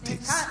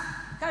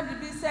 Can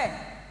be said,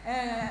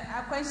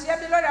 akwanhyia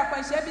bi lɔri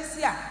akwanhyia bi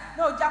si a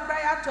na ogya kora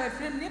yɛ atɔ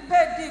afiri mu nipa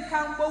edi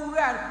kan kɔ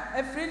wura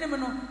afiri mu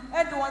no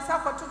ɛde wɔn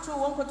nsa kɔtoto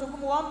wɔn kotoku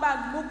mu wɔn bag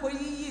mu kɔ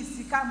yiyi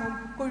sika mu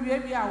kɔ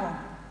wiawia wɔn.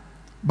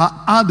 But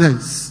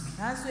others,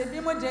 Nanso ebi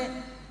mu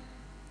de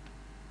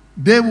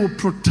they will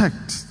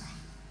protect.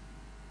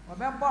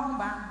 wɔbɛbɔ ho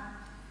ban.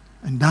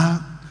 And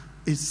that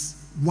is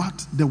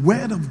what the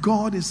word of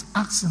God is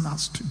asking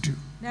us to do.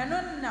 Na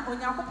ɛno na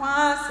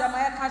Onyankopɔn asɛm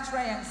a yɛka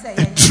kyerɛ yɛn sɛ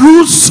A yɛn.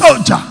 true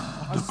soldier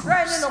of the Ɔsrɛ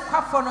cross. ne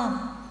nokwafo no.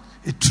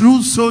 A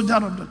true soldier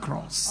of the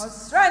cross.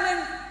 Ɔsrɛ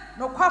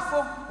ne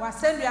nokwafo wɔ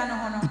asɛnnua no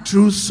ho no. A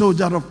true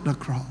soldier of the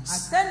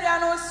cross. Asɛnnua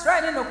no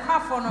srɛ ne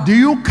nokwafo no. Do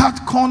you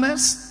cut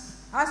corners?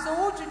 As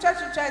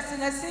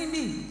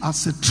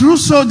a true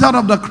soldier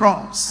of the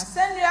cross,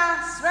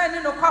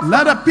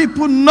 let the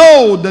people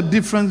know the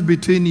difference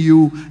between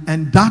you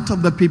and that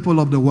of the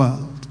people of the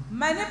world.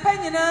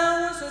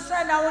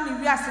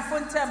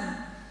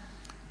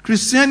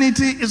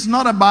 Christianity is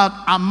not about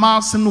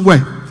amassing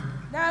wealth.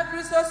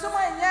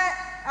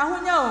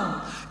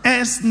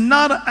 It's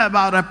not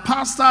about a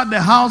pastor, the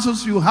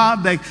houses you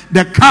have, the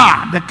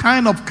car, the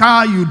kind of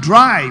car you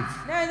drive.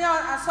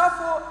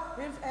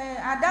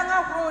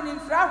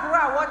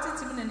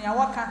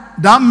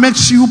 That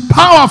makes you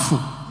powerful.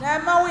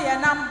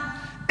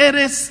 It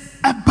is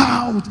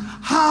about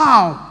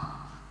how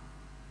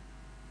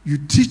you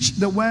teach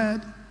the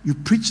word, you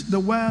preach the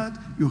word,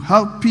 you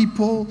help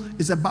people.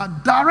 It's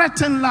about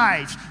directing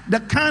lives,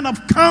 the kind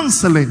of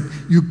counseling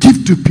you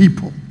give to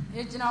people.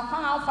 If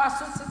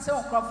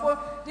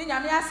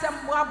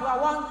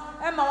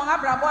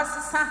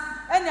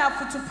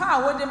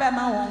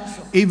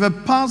a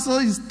pastor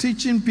is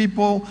teaching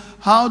people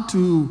how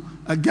to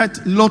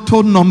get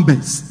lotto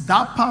numbers,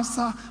 that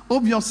pastor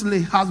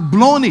obviously has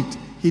blown it.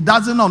 He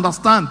doesn't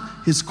understand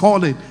his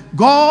calling.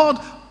 God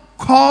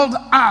called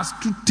us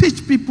to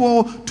teach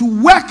people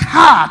to work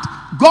hard.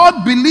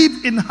 God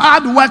believed in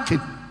hard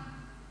working.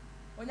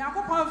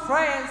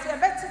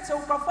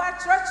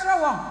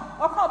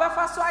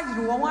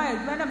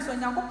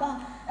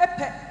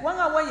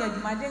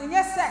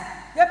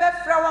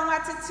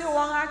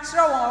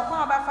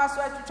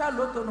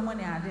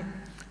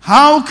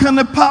 How can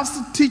a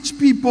pastor teach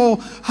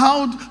people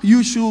how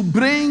you should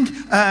bring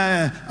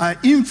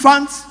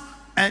infants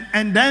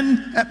and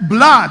then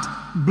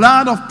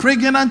blood of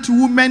pregnant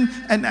women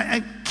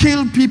and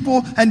kill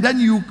people, and then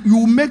you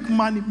make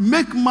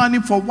money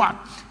for what?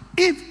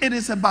 If it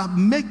is about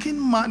making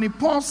money,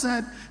 Paul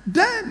said,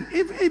 then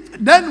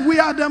then we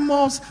are the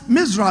most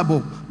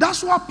miserable.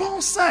 That's what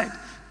Paul said.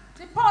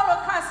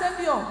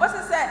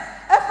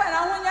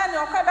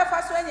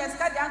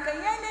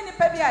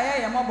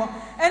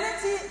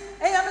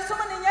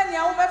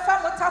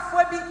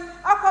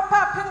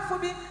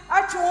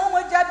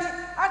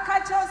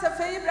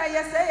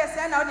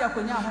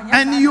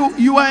 And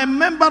you are a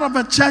member of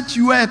a church,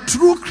 you are a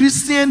true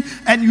Christian,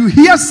 and you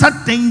hear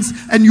certain things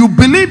and you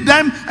believe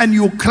them and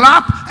you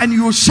clap and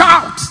you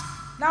shout.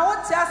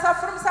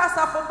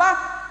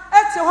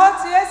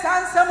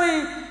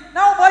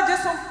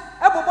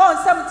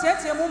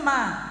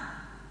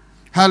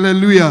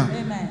 Hallelujah.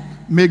 Amen.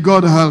 May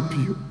God help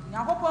you.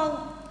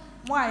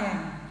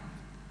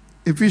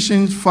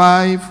 Ephesians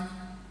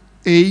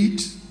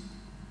 5:8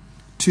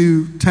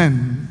 to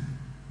 10.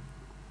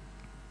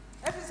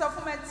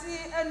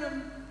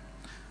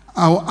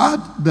 I'll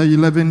add the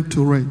 11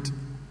 to read,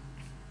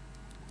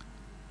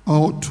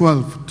 or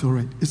 12 to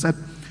read. It said,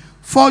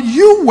 "For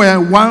you were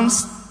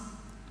once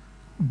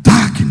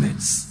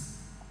darkness.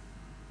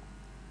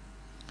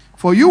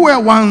 For you were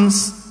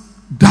once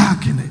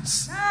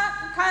darkness.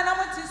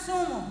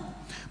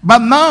 But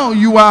now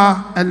you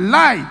are a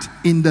light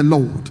in the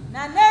Lord.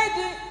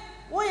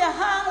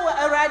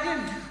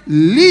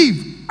 Live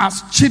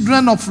as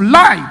children of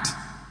light.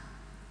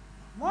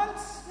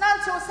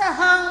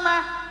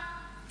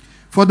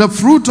 For the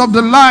fruit of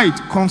the light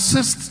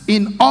consists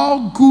in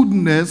all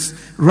goodness,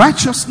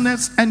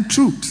 righteousness, and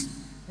truth.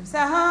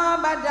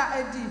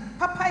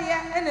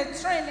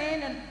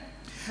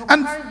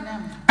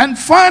 And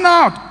find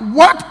out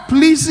what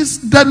pleases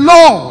the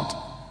Lord.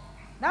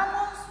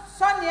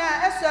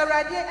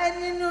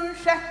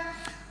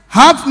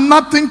 Have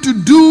nothing to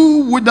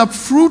do with the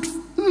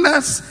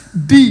fruitless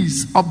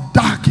deeds of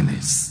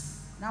darkness,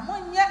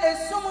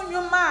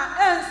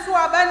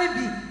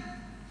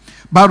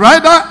 but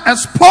rather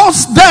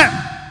expose them.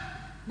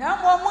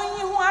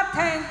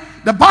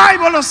 The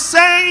Bible is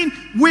saying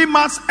we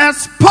must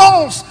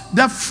expose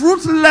the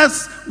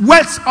fruitless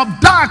works of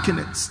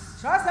darkness.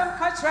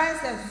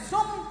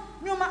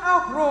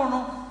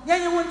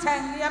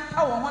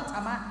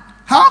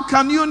 How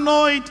can you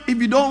know it if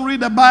you don't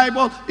read the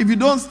Bible, if you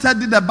don't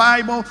study the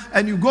Bible,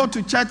 and you go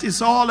to church?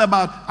 It's all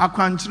about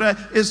akwantre,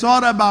 it's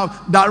all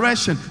about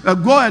direction.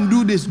 Go and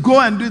do this,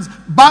 go and do this.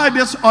 Buy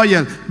this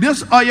oil.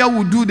 This oil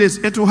will do this.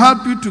 It will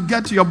help you to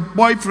get your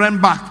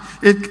boyfriend back.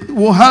 It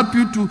will help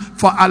you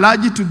for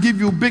allergy to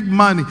give you big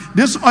money.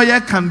 This oil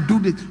can do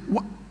this.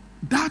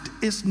 That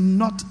is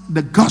not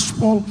the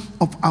gospel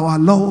of our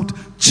Lord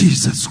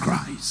Jesus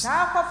Christ.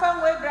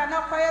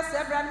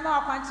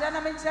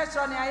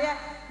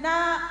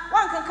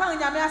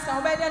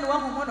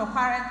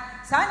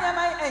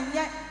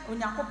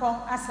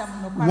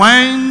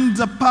 When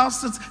the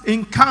pastors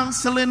in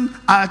counseling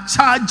are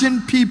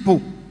charging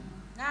people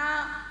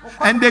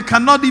and they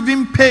cannot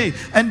even pay,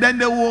 and then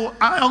they will,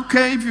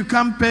 okay, if you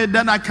can't pay,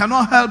 then I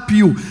cannot help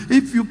you.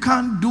 If you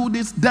can't do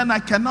this, then I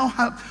cannot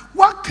help.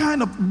 What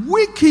kind of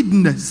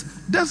wickedness?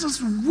 This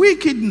is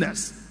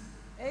wickedness.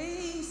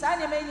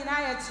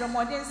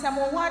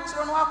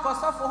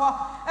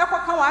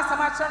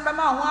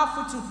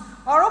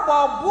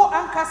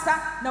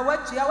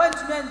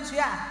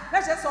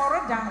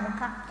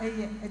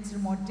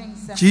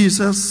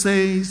 Jesus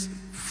says,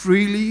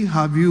 freely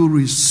have you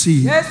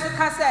received, Yesu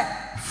ka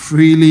sɛ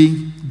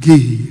freely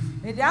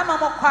give. mede ama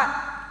mo kwa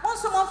mo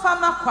nso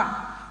momfa ma kwa.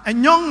 A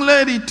young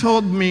lady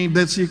told me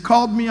that she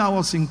called me. I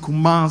was in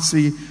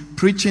Kumasi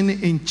preaching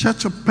in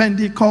Church of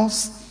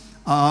Pentecost,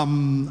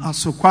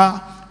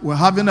 Asokwa. We're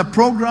having a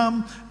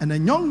program, and a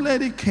young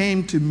lady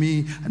came to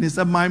me and he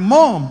said, my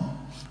mom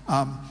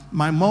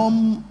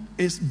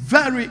is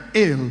very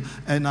ill,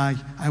 and I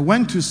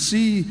went to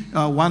see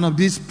one of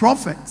these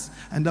prophets,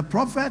 and the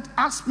prophet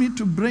asked me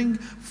to bring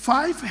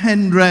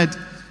 500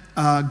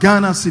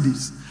 Ghana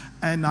cedis,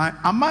 and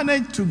I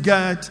managed to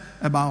get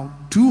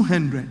about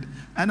 200.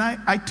 And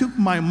I took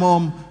my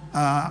mom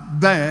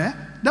there.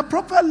 The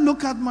prophet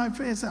looked at my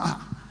face and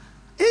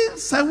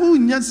said,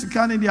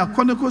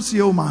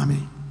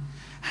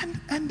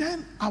 and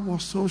then I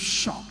was so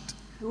shocked.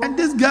 And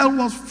this girl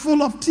was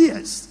full of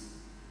tears.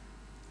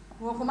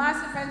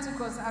 Kumasi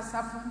Pentecost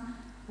asafo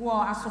wo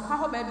asokwa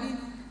ho baby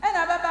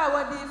ena baba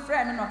wadi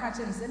friend no ka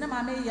kire se na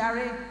mama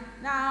yare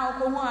na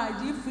okohu a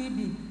di free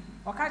bi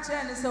o ka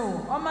kire ne se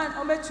o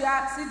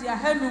ometua sidia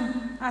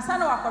hanum asa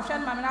na wakohwe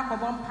na mama na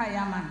akobọ mpa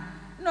ya man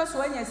no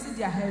so anya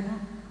sidia hanu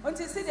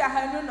onti sidia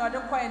hanu na ode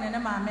koy ne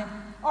mama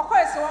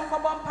okoy se won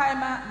kobọ mpa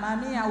ma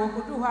mama ya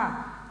wokodu ho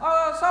a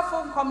o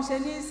sofo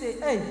komsheni se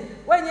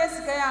wanya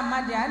sika ya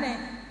amade ane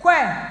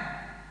koy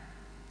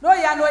no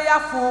ya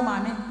for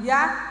mommy.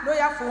 Yeah, no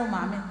ya for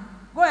mommy.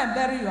 Go and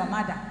bury your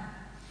mother.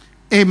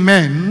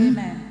 Amen.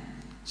 Amen.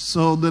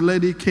 So the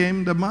lady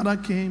came, the mother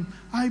came.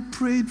 I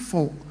prayed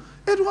for.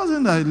 It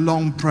wasn't a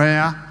long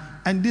prayer,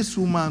 and this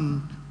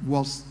woman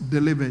was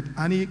delivered.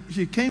 And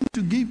she came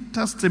to give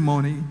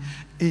testimony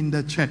in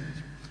the church.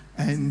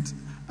 And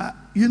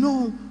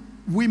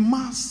we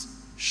must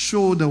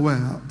show the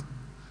world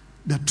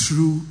the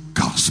true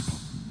gospel.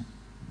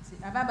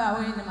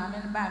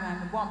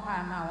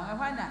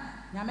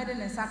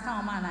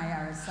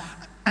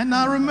 And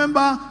I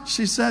remember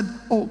she said,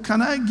 "Oh,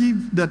 can I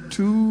give the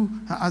 2?"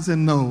 I said,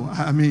 "No.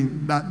 I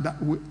mean that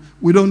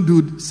we don't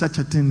do such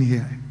a thing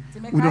here.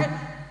 We don't."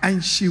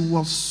 And she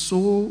was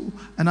so.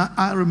 And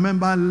I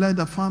remember I led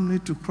the family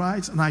to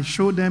Christ, and I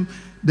showed them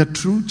the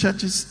true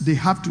churches they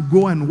have to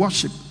go and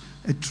worship.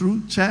 A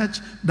true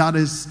church that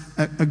is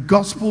a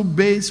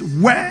gospel-based,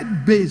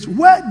 word-based,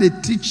 where they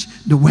teach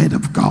the word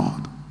of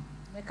God.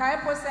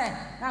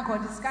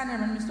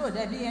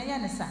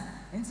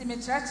 Nti me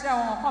kyerɛkyerɛ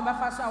wɔn ɔkɔ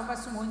bɛfa so a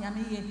wɔbɛsom wɔn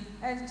nyame yie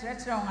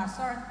kyerɛkyerɛ wɔn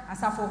asɔre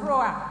asafo horo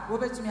a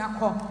wɔbɛtumi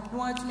akɔ na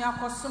wɔatumi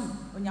akɔsom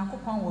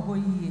onyankopɔn wɔ hɔ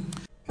yie.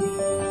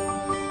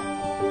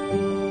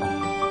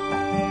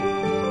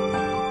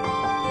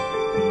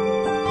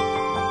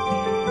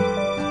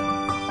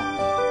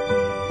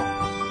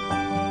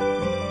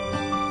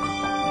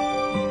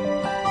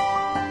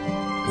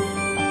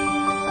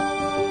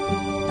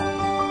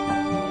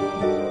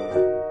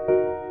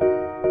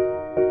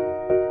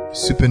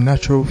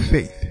 Supernatural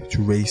faith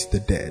to raise the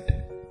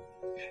dead.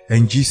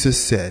 And Jesus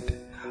said,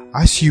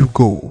 "As you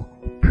go,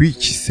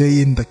 preach,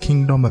 saying the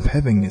kingdom of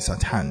heaven is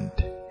at hand.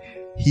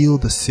 Heal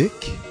the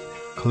sick,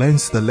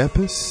 cleanse the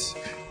lepers,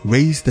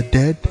 raise the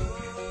dead,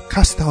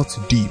 cast out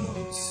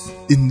demons."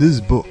 In this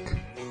book,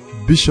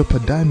 Bishop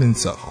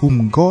Adaimensa,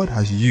 whom God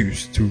has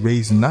used to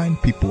raise 9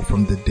 people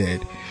from the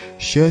dead,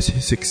 shares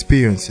his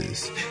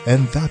experiences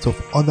and that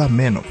of other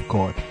men of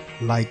God,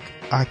 like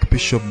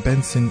Archbishop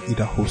Benson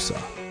Idahosa.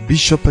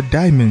 Bishop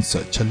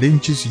Adaimensa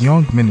challenges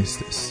young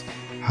ministers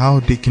how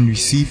they can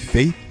receive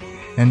faith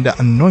and the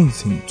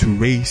anointing to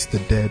raise the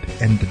dead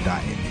and the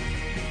dying.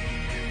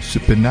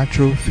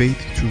 Supernatural Faith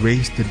to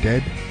Raise the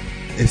Dead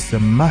is a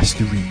must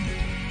read.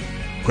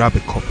 Grab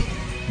a copy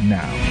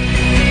now.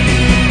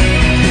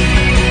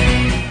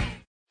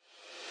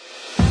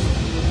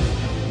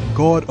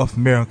 God of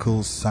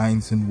miracles,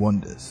 signs and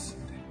wonders,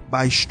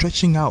 by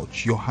stretching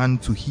out your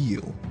hand to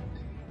heal,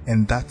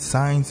 and that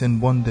signs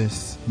and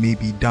wonders may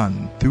be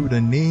done through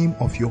the name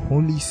of your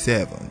holy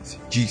servant,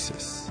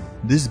 Jesus.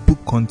 This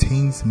book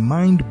contains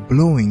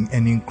mind-blowing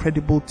and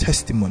incredible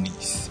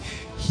testimonies,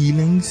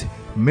 healings,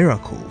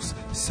 miracles,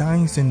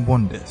 signs and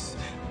wonders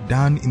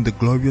done in the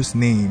glorious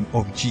name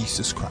of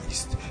Jesus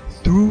Christ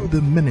through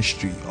the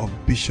ministry of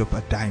Bishop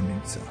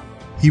Adaimensa.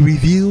 He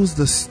reveals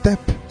the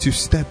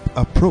step-to-step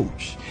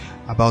approach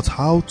about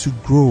how to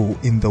grow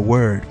in the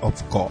Word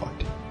of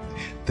God,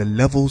 the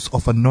levels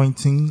of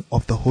anointing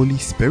of the Holy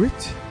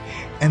Spirit,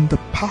 and the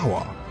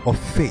power of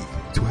faith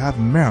to have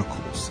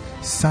miracles,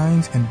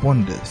 signs and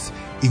wonders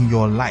in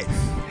your life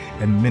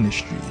and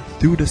ministry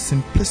through the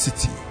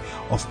simplicity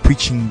of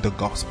preaching the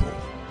gospel.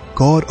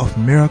 God of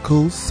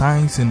miracles,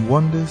 signs and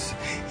wonders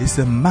is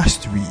a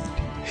must read.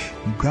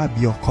 Grab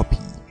your copy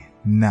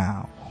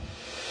now.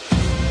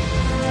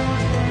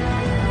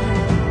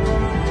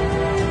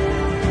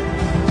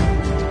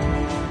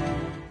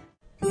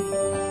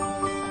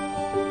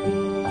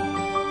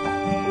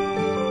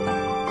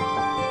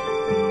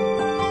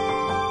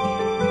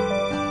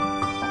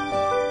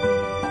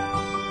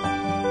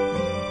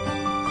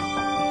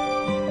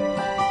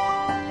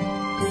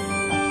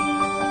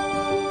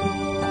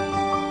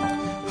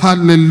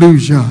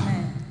 Hallelujah.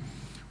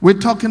 We're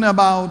talking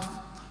about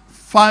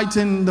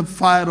fighting the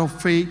fight of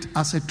faith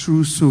as a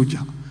true soldier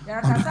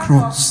on the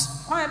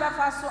cross.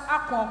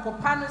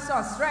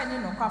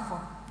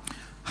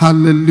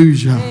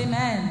 Hallelujah.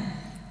 Amen.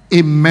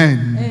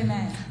 Amen.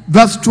 Amen.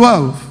 Verse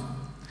 12.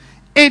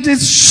 It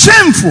is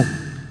shameful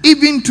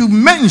even to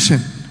mention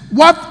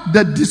what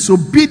the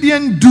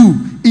disobedient do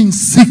in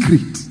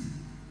secret.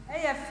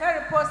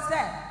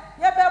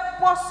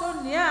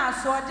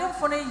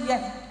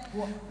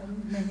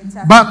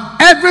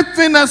 But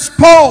everything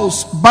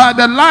exposed by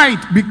the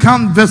light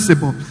becomes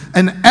visible,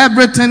 and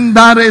everything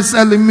that is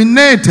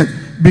eliminated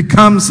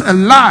becomes a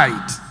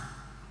light.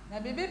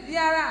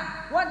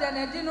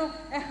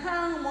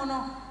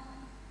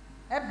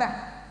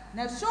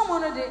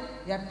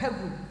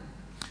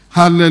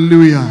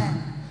 Hallelujah.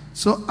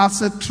 So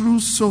as a true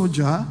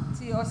soldier,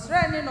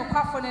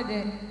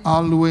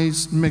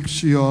 always make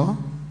sure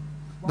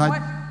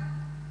that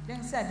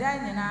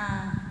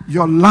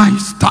your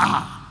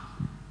lifestyle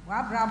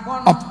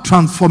of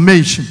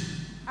transformation,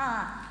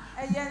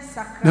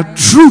 the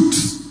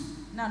truth,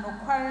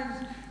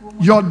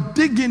 your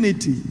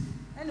dignity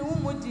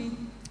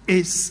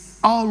is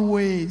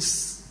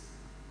always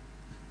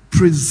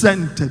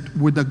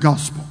presented with the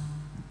gospel.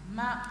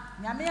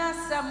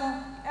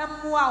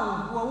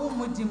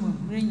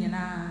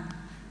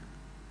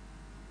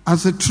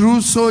 As a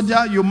true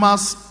soldier, you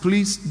must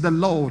please the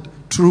Lord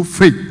through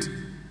faith.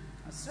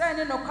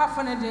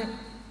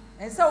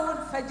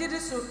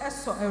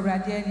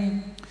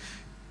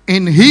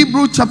 In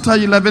Hebrew chapter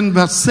 11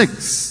 verse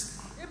 6.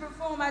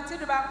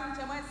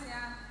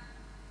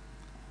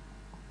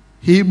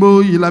 Hebrew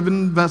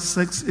 11 verse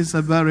 6 is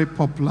a very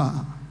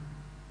popular.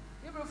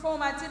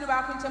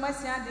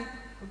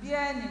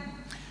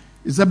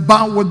 It's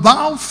about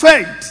without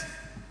faith,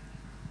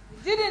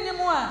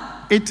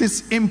 it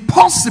is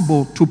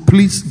impossible to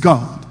please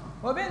God.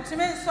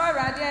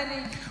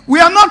 We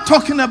are not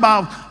talking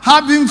about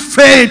having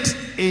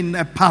faith in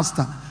a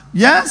pastor.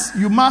 Yes,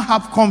 you might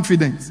have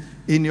confidence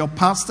in your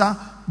pastor,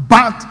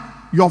 but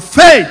your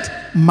faith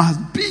must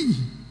be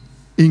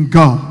in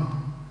God.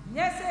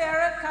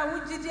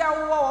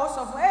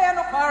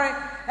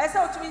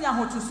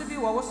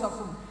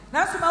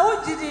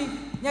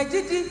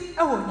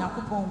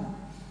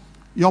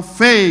 Your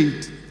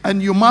faith,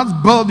 and you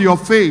must build your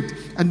faith.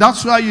 And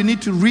that's why you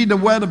need to read the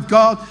word of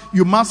God.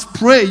 You must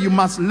pray. You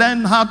must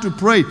learn how to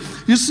pray.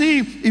 You see,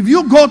 if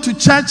you go to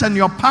church and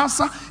your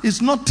pastor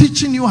is not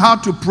teaching you how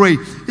to pray,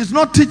 it's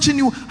not teaching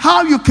you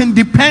how you can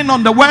depend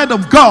on the word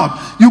of God,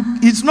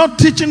 it's not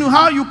teaching you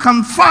how you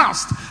can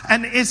fast,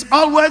 and it's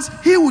always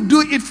he will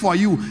do it for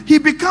you. He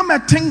become a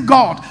thing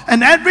God,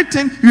 and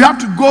everything you have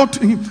to go to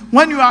him.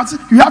 When you ask,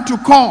 you have to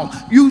call.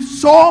 You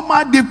so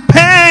much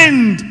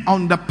depend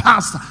on the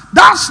pastor.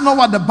 That's not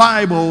what the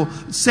Bible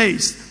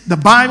says. The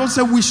Bible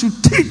said we should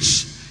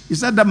teach. He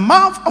said the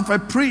mouth of a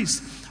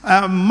priest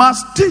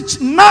must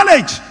teach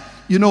knowledge.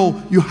 You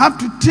know, you have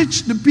to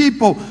teach the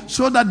people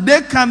so that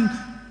they can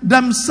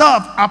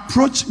themselves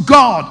approach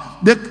God.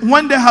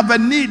 When they have a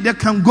need, they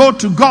can go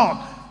to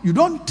God. You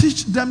don't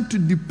teach them to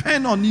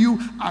depend on you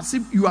as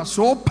if you are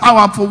so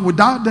powerful.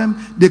 Without them,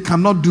 they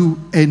cannot do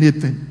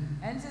anything.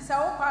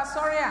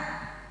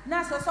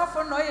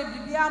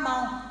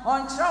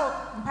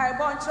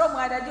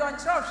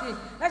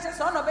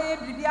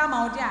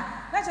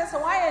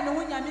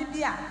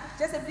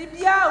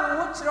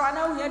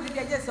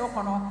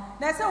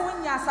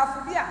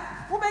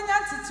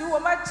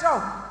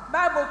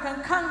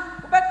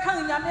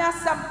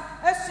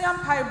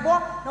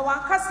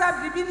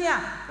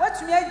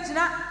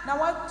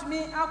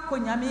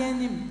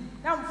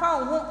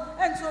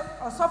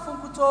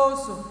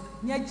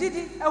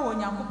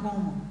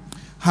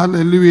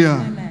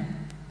 Hallelujah. Amen.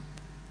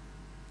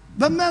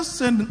 The next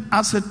thing,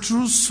 as a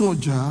true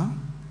soldier,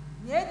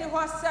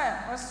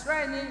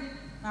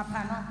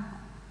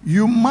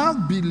 you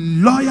must be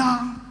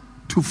loyal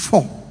to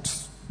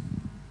fault.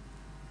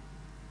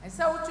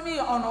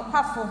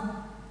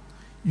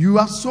 You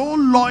are so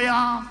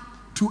loyal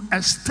to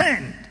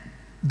extent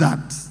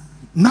that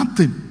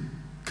nothing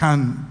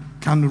can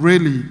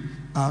really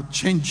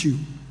change you.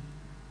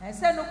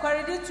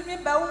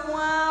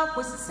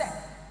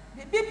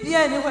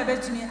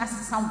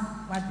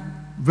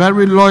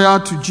 Very loyal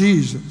to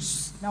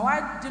Jesus.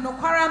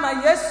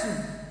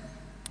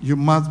 You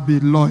must be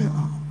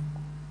loyal.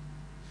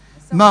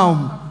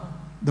 Now,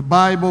 the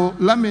Bible,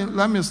 let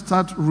me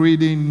start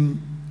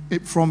reading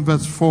it from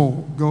verse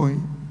 4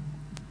 going.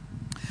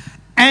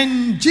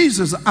 And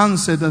Jesus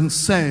answered and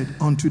said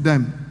unto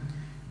them,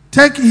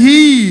 take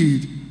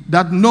heed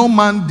that no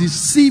man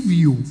deceive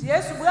you.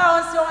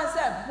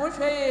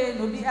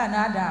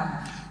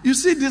 You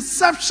see,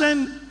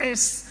 deception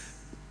is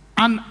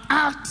an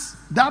art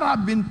that has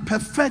been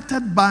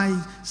perfected by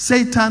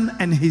Satan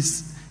and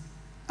his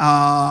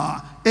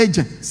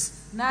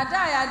agents.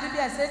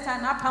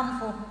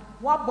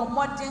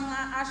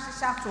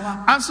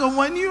 And so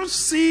when you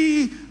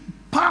see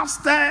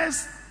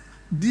pastors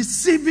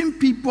deceiving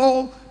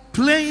people,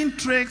 playing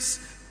tricks,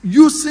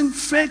 using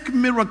fake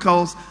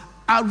miracles,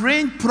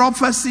 arranged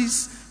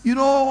prophecies, you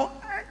know,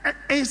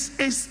 it's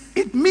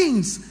it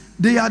means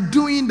they are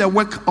doing the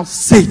work of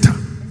Satan.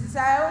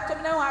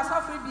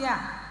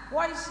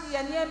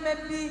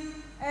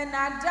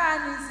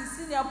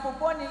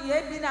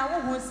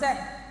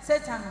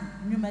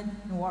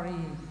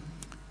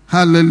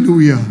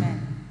 Hallelujah.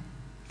 Amen.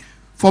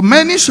 For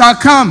many shall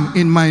come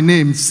in my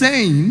name,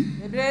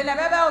 saying,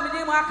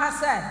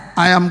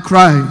 I am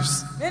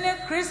Christ,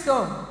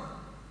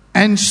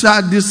 and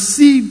shall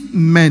deceive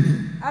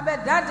many.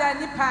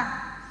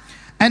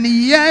 And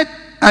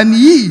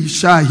ye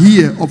shall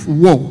hear of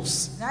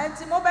wars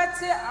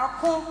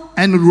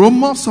and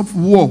rumors of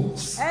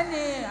wars.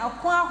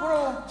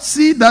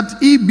 See that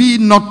ye be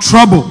not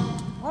troubled,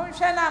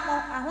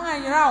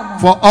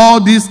 for all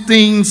these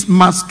things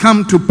must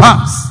come to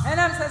pass,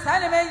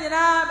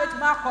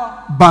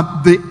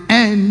 but the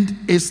end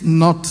is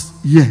not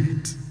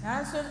yet.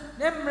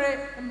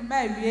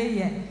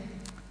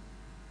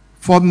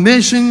 For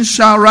nation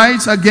shall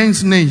rise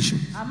against nation,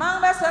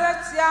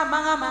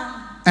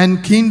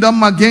 and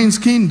kingdom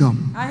against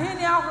kingdom,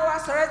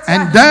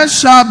 and there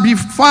shall be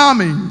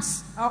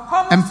famines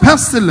and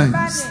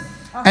pestilence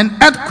and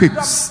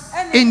earthquakes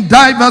in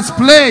diverse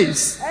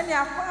places.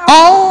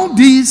 All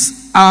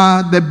these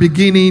are the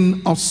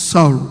beginning of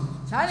sorrow.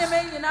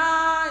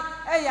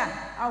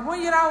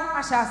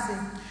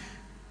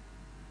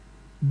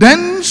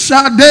 Then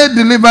shall they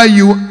deliver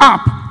you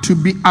up to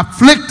be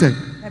afflicted,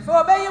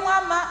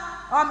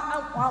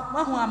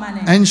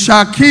 and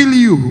shall kill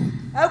you,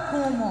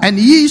 and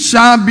ye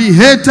shall be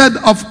hated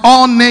of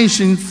all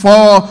nations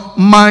for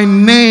my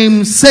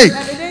name's sake.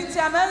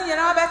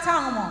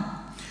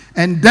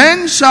 And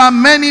then shall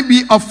many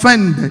be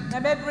offended,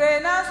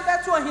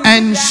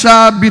 and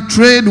shall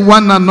betray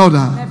one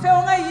another,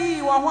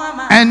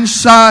 and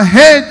shall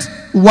hate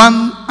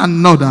one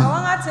another.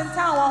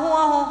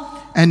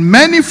 And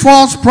many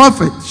false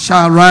prophets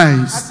shall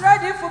rise,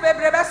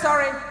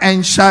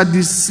 and shall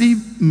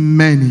deceive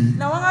many.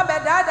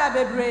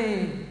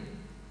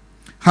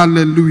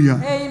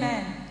 Hallelujah.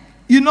 Amen.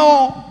 You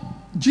know,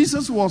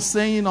 Jesus was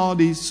saying all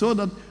this so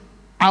that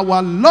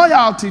our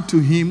loyalty to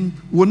him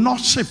will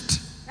not shift.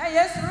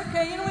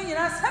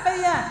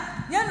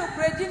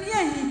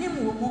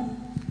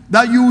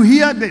 That you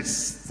hear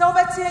this.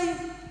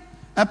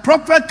 A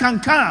prophet can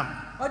come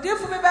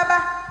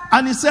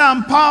and he say,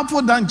 I'm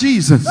powerful than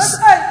Jesus.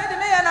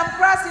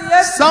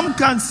 Some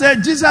can say,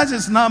 Jesus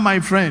is not my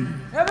friend.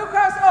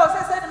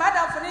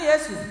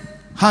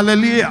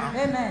 Hallelujah.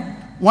 Amen.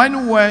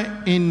 When we were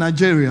in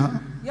Nigeria,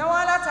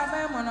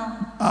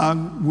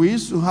 we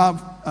used to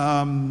have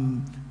a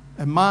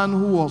man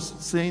who was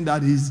saying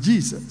that he's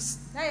Jesus.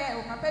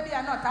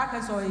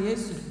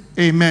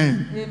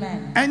 Amen.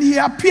 Amen. And he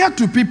appeared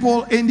to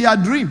people in their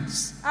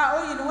dreams.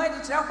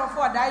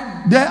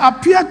 They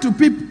appeared to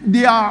people,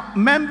 they are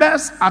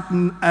members at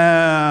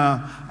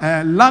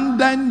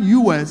London,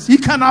 US. He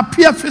can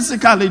appear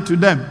physically to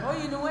them.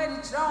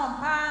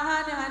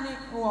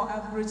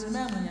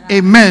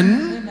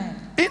 Amen. Amen.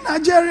 In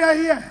Nigeria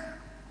here.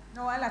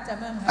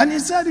 And he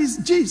said it's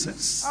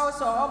Jesus.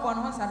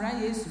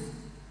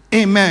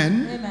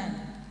 Amen. Amen.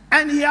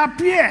 And he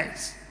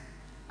appears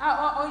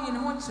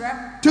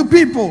to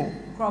people.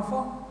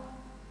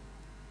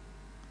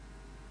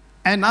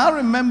 And I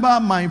remember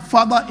my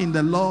father in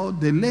the Lord,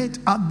 the late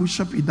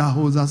Archbishop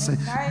Idahosa, said,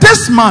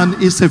 this man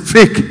is a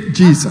fake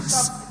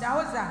Jesus.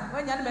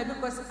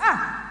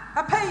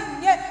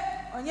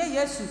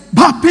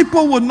 But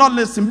people would not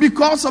listen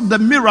because of the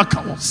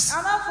miracles.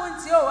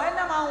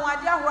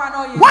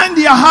 When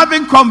they are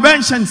having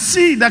convention,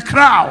 see the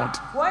crowd.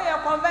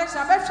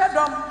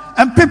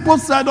 And people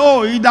said,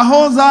 oh,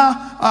 Idahosa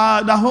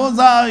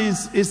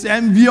is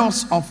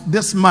envious of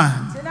this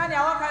man.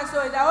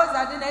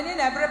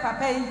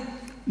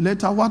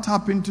 Later, what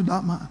happened to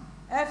that man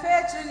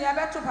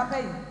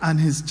and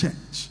his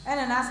church?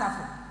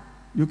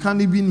 You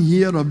can't even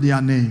hear of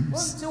their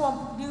names.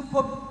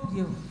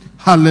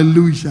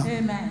 Hallelujah.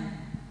 Amen.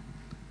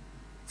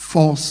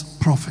 False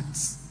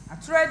prophets.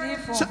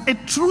 So a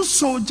true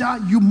soldier,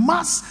 you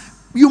must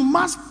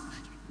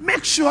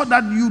make sure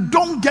that you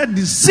don't get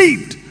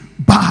deceived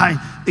by,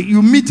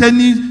 you meet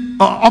any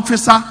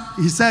officer,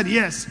 he said,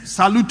 yes,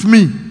 salute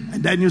me,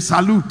 and then you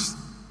salute.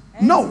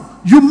 No,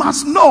 you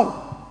must know.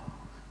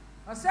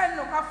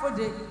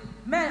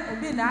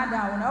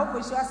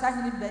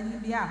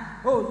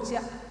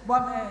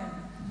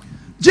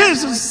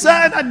 Jesus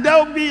said that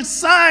there will be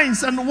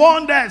signs and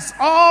wonders,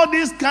 all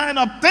these kind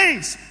of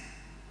things.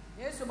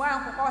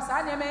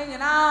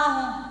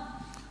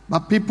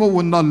 But people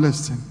will not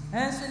listen.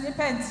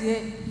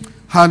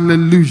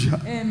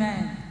 Hallelujah.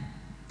 Amen.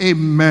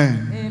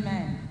 Amen.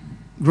 Amen.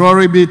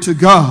 Glory be to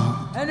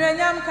God.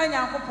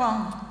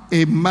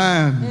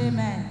 Amen.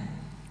 Amen.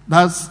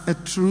 That's a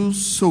true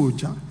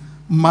soldier.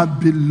 Must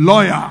be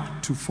loyal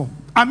to form.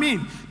 I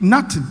mean,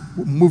 nothing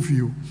will move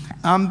you.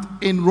 And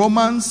in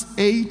Romans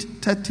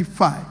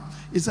 8:35,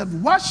 it said,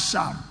 what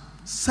shall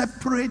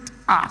separate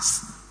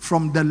us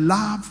from the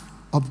love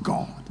of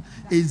God?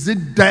 Is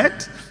it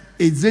death?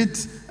 Is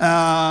it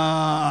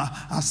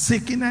a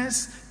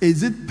sickness?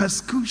 Is it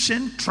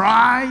persecution,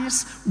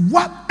 trials,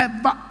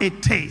 whatever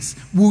it is,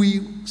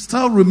 we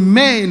still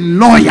remain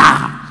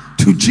loyal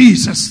to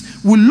Jesus.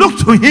 We look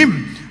to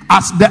him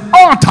as the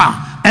author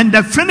and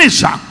the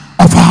finisher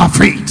of our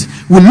faith.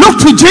 We look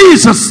to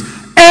Jesus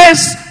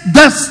as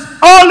the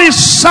only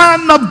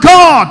Son of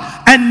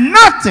God, and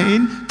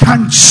nothing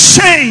can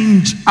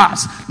change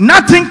us.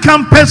 Nothing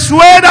can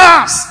persuade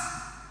us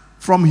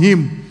from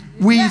him.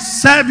 We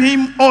serve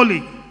him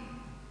only.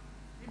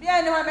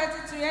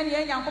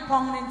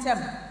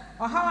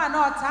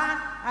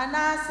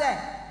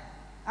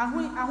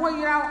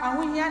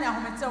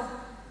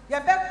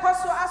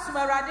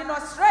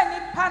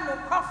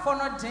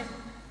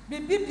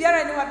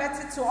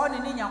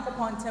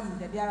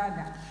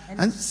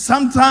 And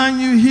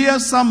sometimes you hear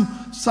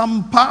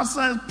some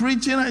pastors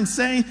preaching and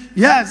saying,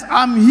 yes,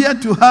 I'm here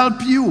to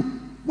help you.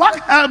 What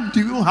help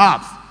do you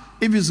have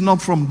if it's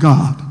not from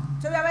God?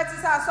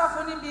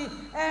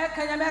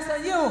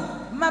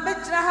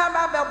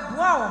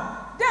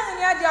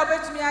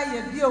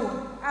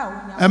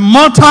 A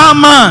mortal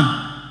man,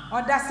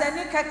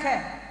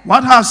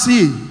 what has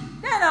he?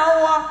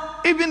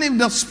 Even if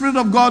the Spirit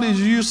of God is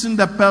using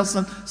the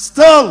person,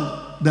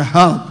 still the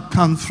help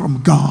comes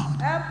from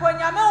God.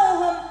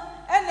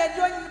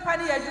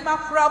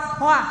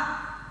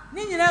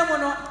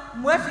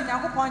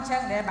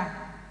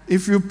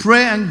 If you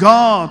pray and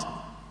God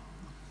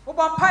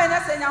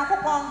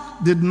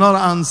did not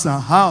answer,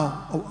 how?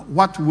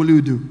 What will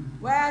you do?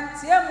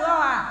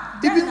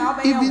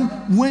 Even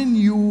when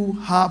you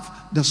have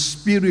the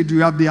Spirit,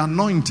 you have the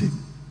anointing.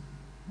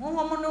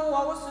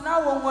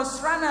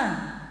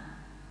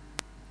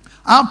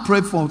 I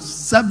prayed for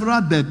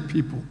several dead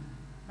people,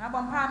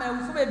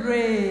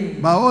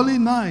 but only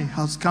 9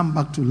 has come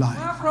back to life.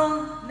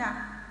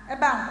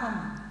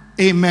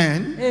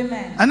 Amen.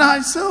 Amen. And I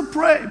still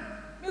pray.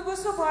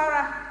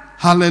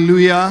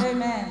 Hallelujah.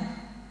 Amen.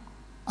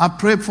 I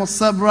prayed for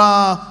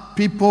several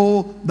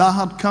people that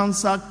had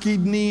cancer,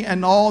 kidney,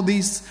 and all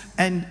this,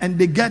 and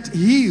they get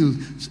healed.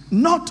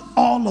 Not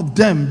all of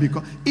them,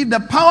 because if the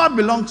power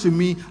belongs to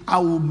me, I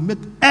will make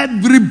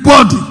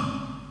everybody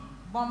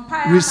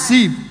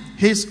receive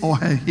his or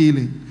her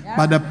healing.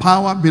 But the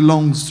power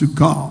belongs to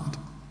God.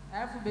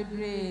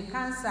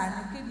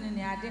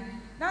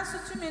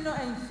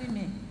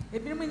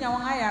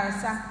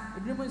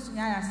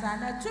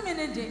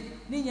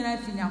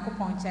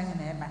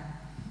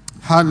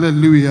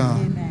 Hallelujah.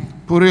 Amen.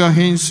 Put your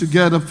hands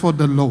together for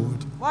the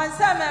Lord.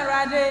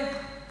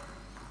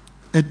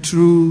 A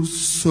true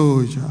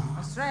soldier.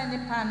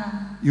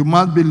 You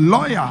must be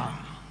loyal.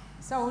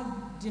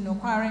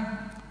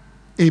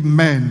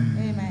 Amen.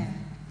 Amen.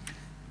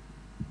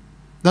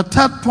 The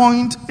third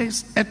point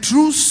is a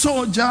true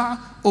soldier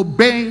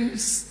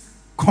obeys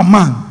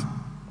command.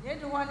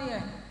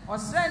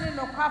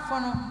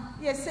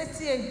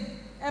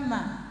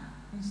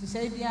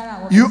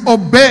 You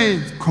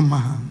obey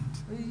command.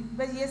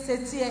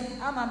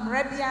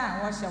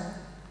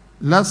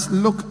 Let's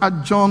look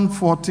at John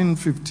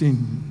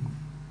 14:15.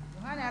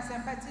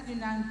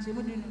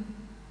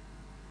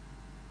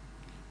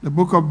 The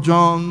book of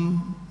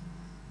John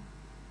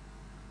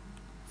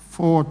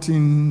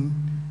 14.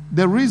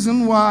 The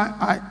reason why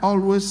I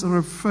always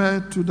refer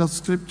to the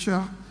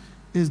scripture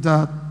is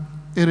that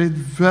it is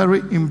very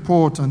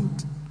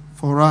important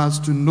for us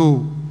to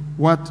know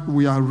what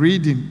we are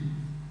reading.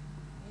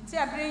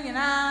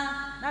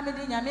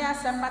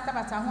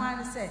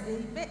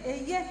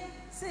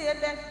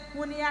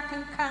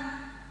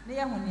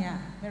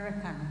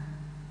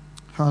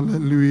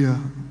 Hallelujah.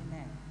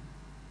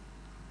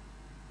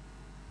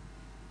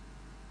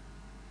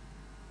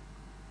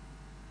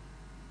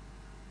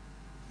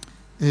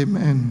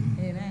 Amen.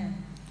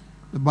 Amen.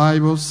 The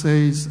Bible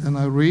says, and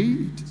I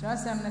read,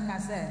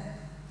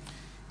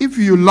 if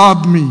you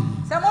love me,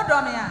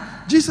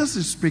 Jesus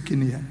is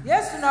speaking here.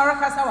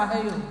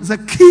 He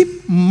said,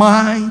 keep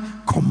my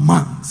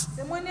commands.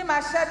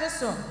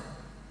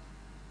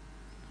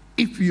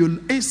 If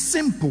you, it's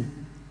simple.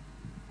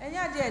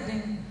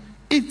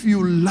 If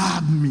you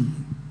love me,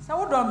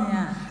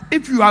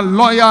 if you are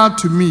loyal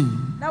to me,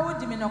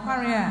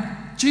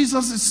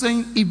 Jesus is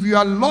saying, if you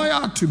are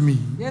loyal to me,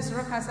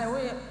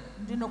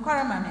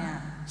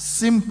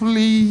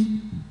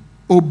 simply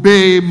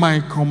obey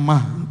my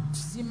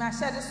commands.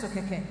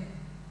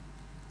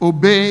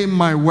 Obey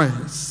my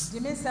words.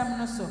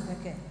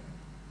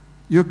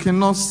 You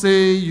cannot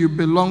say you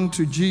belong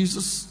to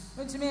Jesus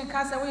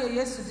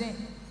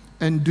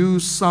and do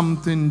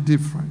something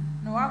different.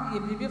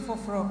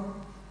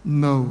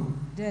 No.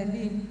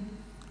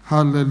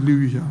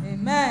 Hallelujah.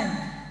 Amen.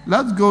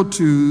 Let's go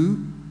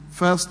to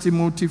 1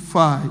 Timothy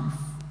 5.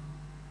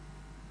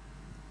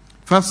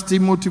 1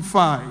 Timothy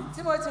 5.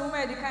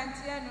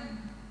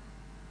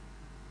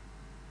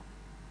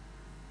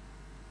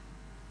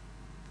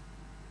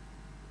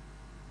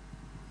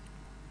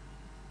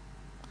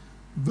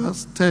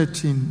 Verse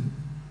 13.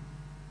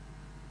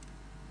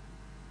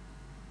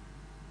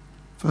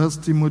 1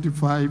 Timothy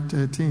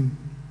 5:13.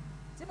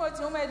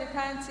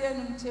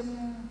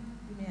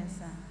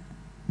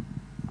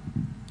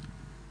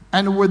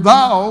 And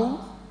without,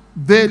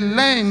 they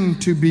learn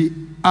to be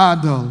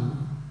idle,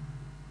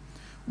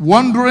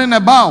 wandering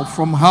about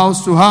from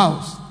house to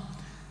house,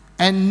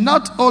 and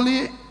not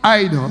only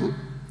idle,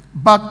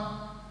 but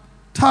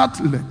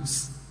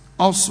thoughtless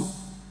also,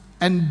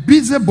 and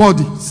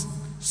busybodies,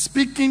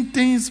 speaking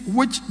things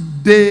which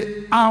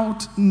they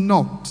ought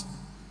not.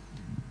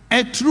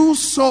 A true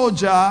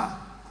soldier,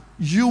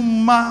 you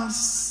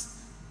must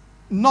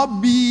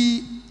not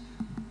be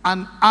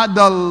an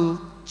idle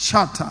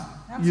chatter.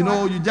 You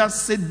know, you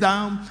just sit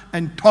down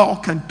and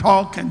talk and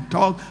talk and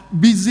talk.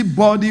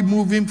 Busybody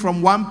moving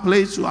from one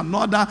place to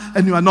another,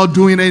 and you are not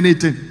doing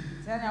anything.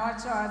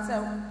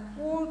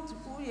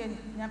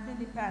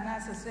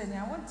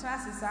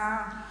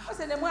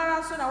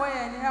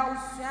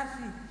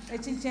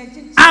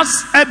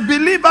 As a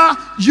believer,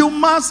 you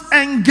must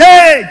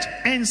engage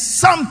in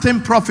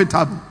something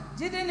profitable.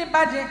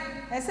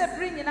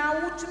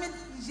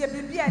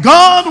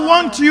 God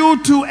wants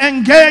you to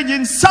engage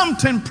in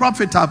something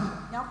profitable.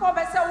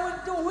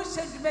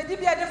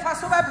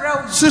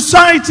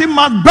 Society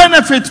must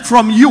benefit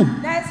from you.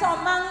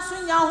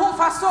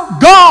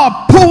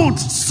 God put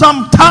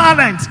some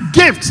talents,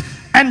 gifts,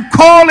 and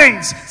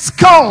callings,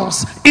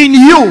 skills in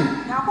you.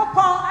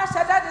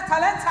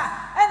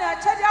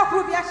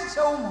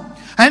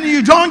 And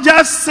you don't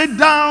just sit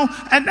down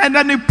and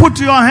then you put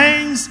your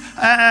hands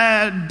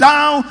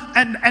down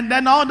and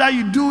then all that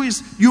you do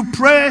is you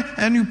pray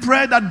and you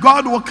pray that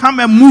God will come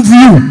and move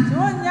you.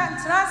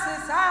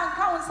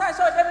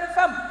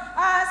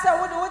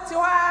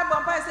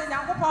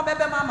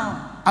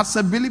 As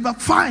a believer,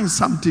 find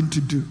something to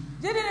do.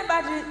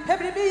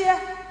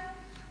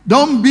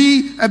 Don't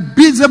be a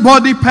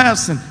busybody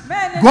person,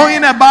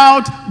 going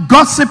about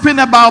gossiping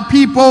about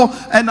people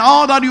and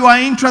all that you are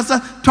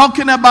interested,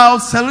 talking about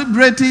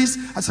celebrities.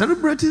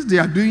 Celebrities, they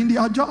are doing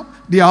their job.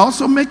 They are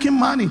also making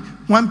money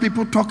when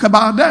people talk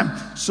about them.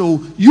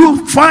 So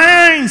you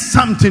find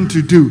something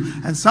to do.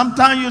 And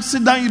sometimes you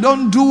sit down, you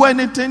don't do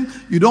anything.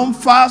 You don't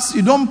fast,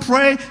 you don't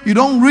pray, you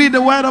don't read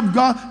the word of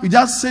God. You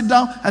just sit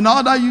down and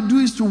all that you do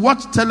is to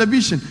watch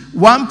television,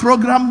 one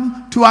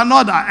program to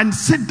another, and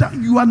sit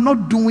down. You are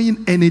not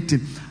doing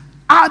anything.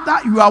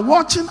 Either you are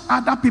watching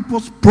other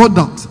people's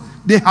products.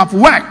 They have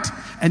worked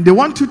and they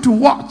want you to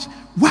watch.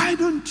 Why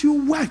don't you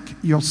work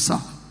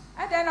yourself?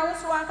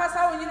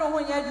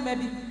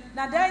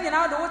 Now then, you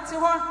know, the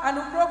and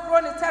the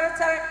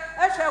territory,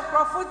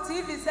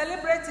 TV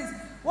celebrities.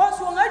 Once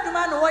you know, you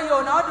man, away, you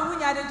know, the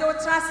winner, the door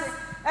transit,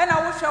 and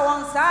I wish I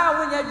once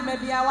when you may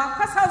be our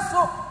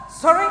so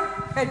sorry,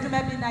 you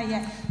may be not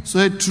yet. So,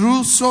 a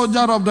true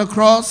soldier of the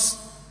cross,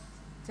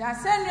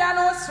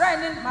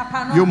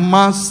 you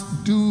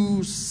must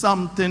do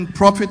something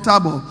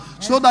profitable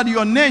so that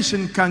your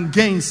nation can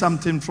gain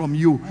something from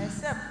you.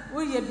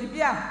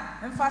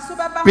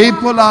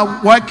 People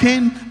are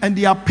working and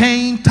they are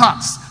paying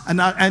tax,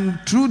 and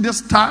through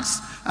this tax,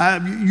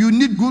 you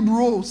need good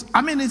roads.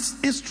 I mean,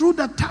 it's through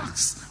the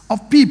tax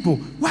of people.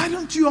 Why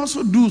don't you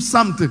also do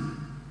something?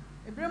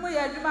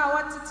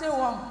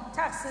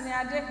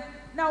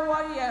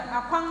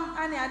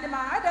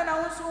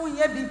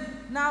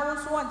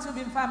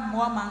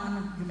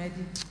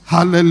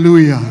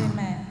 Hallelujah.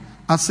 Amen.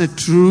 As a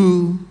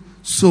true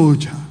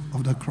soldier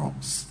of the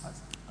cross.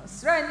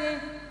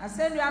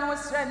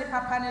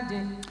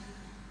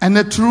 And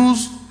a true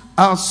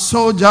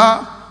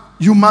soldier,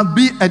 you must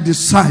be a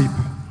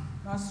disciple.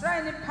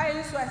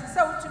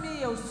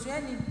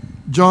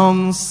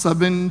 John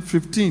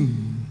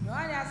 7:15.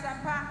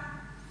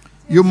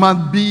 You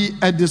must be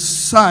a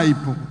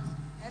disciple.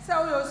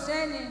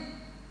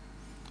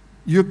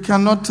 You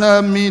cannot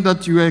tell me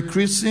that you are a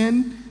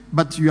Christian,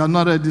 but you are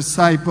not a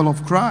disciple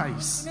of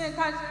Christ.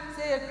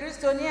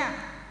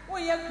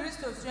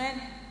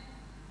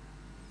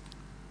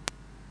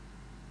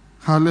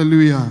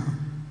 Hallelujah.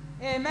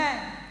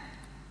 Amen.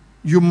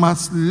 You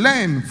must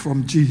learn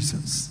from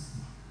Jesus.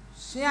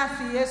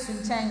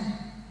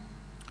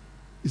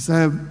 He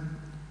said,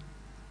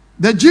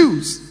 the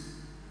Jews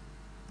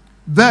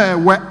there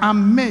were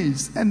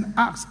amazed and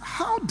asked,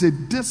 how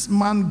did this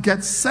man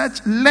get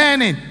such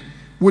learning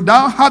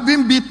without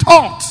having been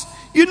taught?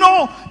 You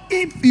know,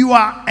 if you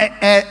are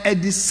a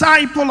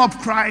disciple of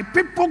Christ,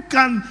 people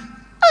can,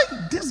 hey,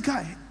 this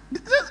guy,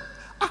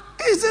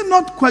 is it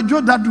not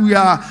Kwajo that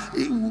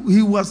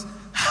he was,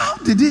 how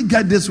did he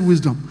get this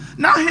wisdom?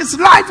 Now his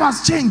life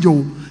has changed,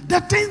 oh,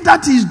 the things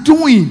that he's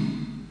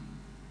doing.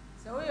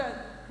 So we are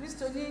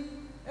Christian,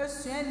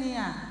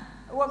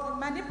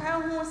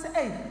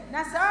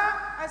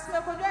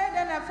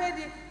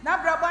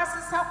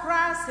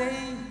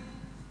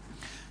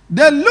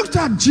 they looked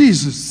at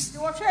Jesus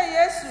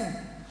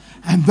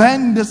and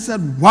then they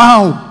said,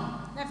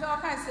 wow,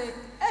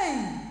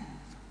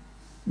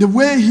 the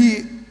way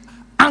he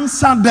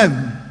answered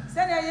them.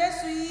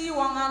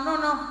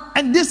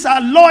 And these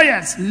are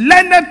lawyers,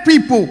 learned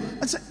people.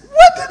 I said,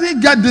 where did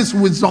he get this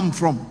wisdom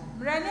from?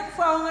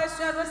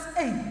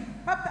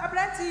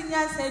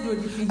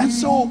 And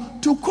so,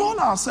 to call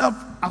ourselves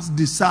as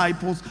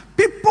disciples,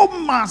 people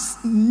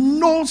must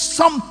know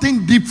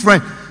something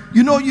different.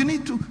 You know, you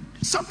need to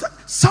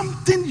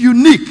Something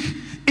unique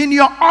in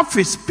your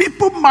office.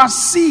 People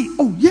must see,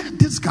 oh yeah,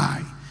 this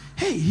guy,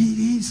 hey,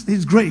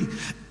 he's great.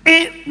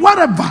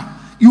 Whatever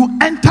you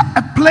enter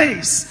a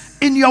place,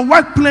 in your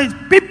workplace,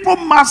 people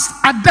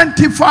must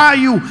identify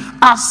you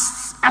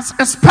as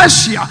a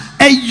special,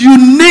 a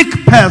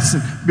unique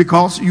person,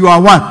 because you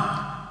are what?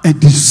 A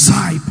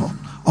disciple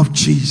of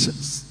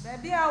Jesus.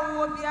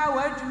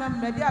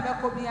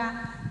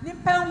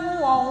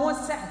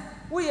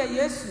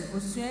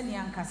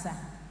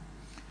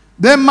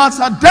 They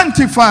must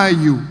identify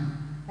you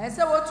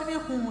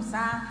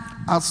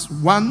as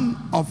one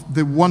of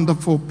the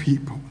wonderful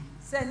people.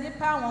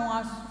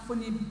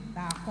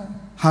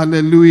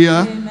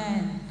 Hallelujah.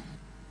 Amen.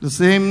 The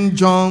same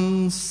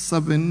John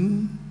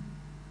 7.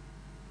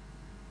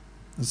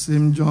 The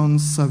same John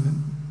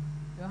 7.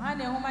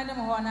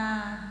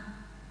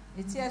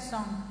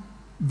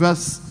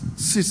 Verse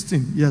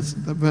 16. Yes,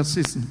 verse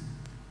 16.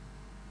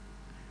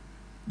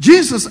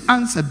 Jesus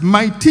answered,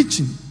 my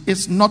teaching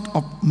is not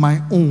of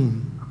my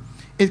own.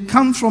 It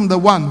comes from the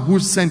one who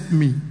sent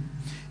me.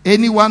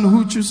 Anyone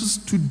who chooses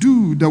to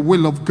do the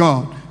will of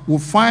God will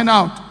find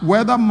out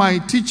whether my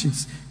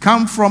teachings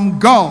come from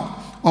God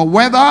or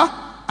whether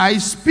I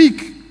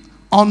speak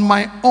on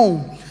my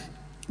own.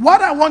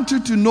 What I want you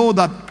to know,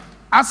 that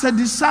as a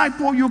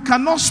disciple, you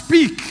cannot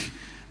speak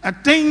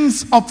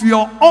things of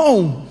your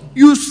own.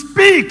 You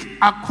speak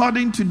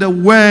according to the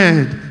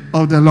word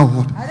of the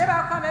Lord.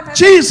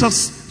 Jesus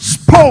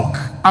spoke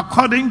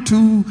according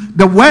to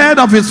the word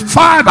of his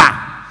Father.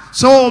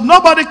 So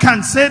nobody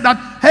can say that,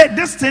 hey,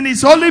 this thing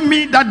is only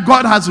me that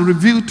God has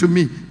revealed to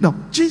me. No,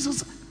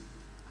 Jesus,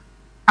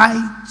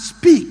 I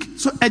speak.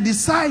 So a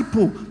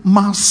disciple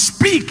must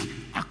speak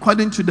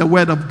according to the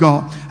word of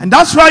God. And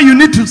that's why you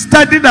need to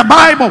study the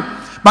Bible.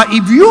 But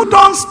if you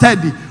don't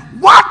study,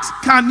 what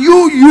can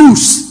you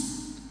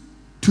use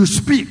to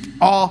speak?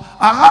 Or,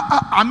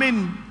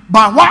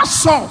 by what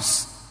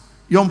source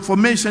your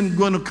information is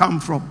going to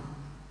come from?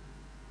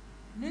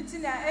 And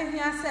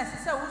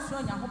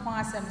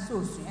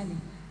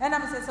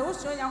I'm saying, so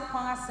showing young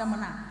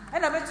Semana,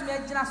 and I bet you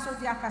made Jina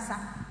Sodia Casa.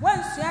 When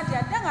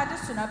Suadia, then I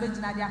just soon a bit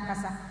Jina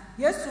Casa.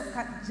 Yes, you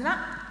can Jina,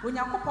 when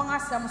you Kupanga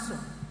Samso,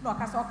 no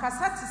Casa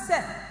Casa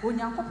said, when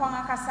you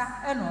Kupanga Casa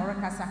and or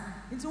Casa.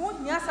 It's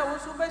one Yasa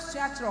was over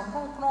Shiatra or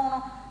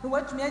Concrono, who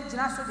went to make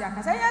Jina Sodia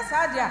Casa. Yes,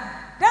 Adia,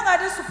 then I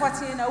just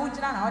support in a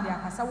Ujina or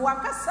Casa,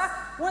 Wakasa,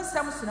 one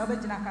Samson of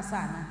Jina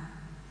Casana.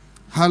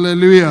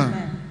 Hallelujah.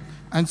 Amen.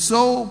 And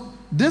so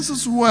this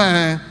is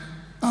where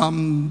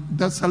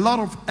there's a lot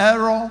of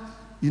error,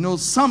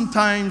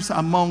 sometimes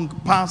among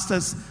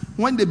pastors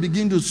when they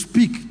begin to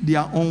speak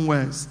their own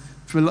words.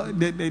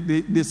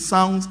 They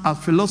sound as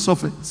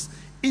philosophers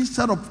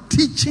instead of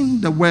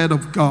teaching the word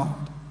of God.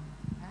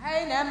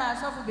 And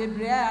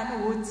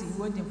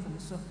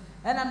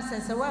I'm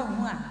saying, so well,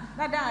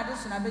 not down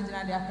addition of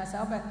Bejana de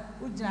Casa, but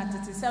Ujina to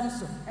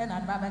Samso and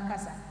Baba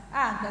Casa.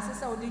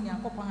 Casa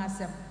Udina Copanga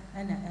Sem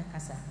and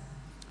Casa.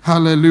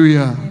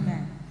 Hallelujah.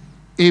 Amen.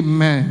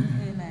 Amen.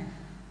 Amen.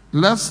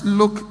 Let's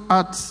look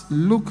at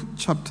Luke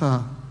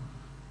chapter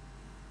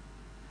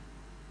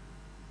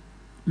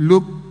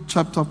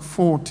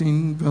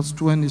 14, verse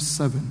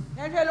 27.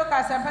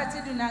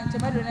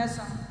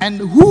 And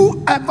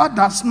whoever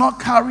does not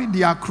carry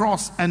their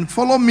cross and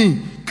follow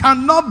me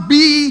cannot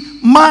be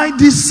my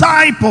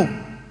disciple.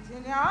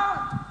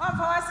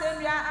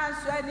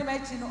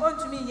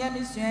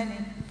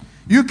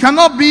 You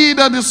cannot be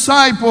the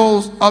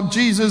disciples of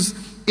Jesus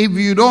if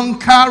you don't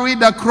carry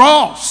the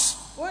cross.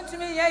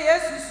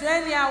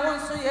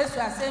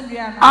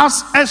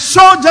 As a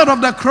soldier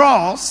of the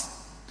cross,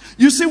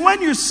 you see,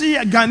 when you see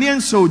a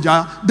Ghanaian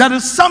soldier, there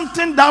is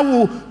something that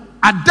will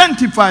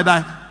identify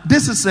that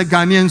this is a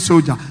Ghanaian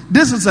soldier,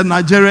 this is a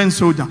Nigerian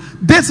soldier,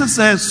 this is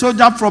a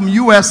soldier from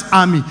U.S.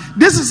 Army,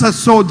 this is a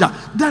soldier.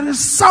 There is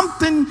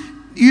something,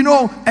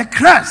 a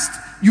crest.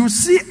 You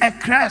see a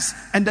crest,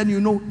 and then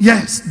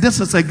yes, this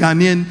is a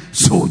Ghanaian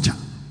soldier.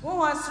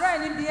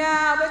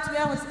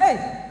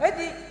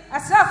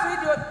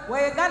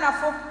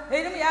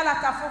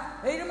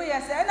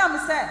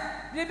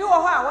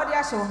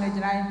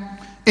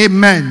 Amen.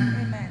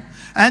 Amen.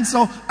 And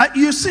so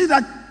you see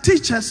that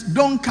teachers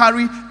don't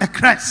carry a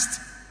crest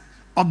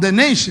of the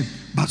nation,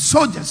 but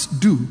soldiers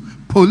do,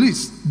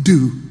 police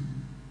do.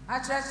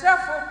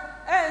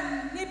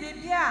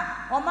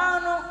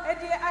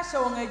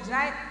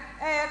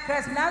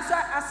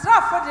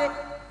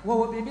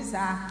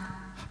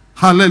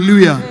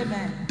 Hallelujah.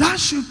 Amen. That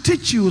should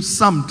teach you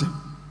something.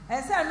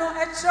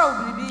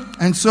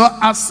 And so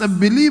as a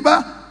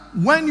believer,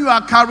 when you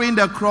are carrying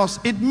the cross,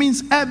 it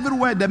means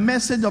everywhere the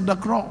message of the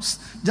cross.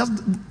 Just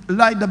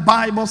like the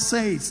Bible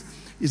says.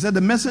 It said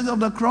the message of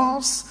the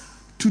cross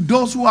to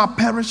those who are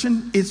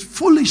perishing is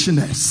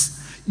foolishness.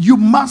 You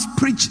must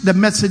preach the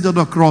message of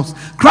the cross.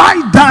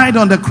 Christ died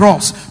on the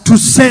cross to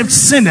save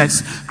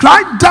sinners.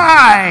 Christ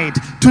died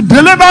to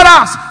deliver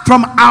us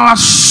from our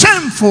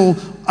shameful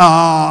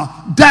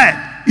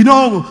death.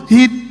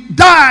 He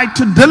died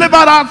to deliver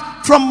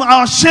us from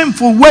our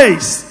shameful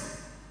ways.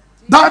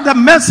 That's the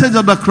message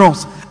of the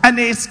cross. and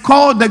it's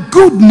called the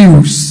good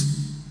news.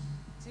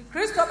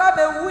 Kristo ba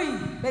be wui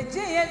be je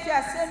yen fi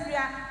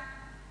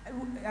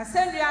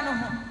asendua no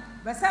ho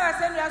be sa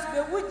asendua so be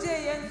wuje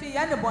yen fi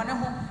ya ne bone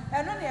ho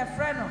eno ne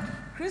efre no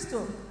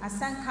Kristo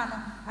asenka no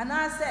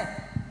ana se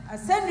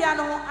asendua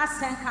no ho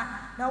asenka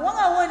na won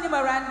a won ni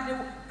marande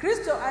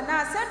Kristo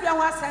ana asendua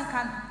ho asenka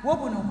wo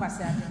bu no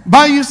kwase ade.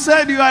 But you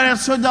said you are a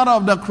soldier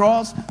of the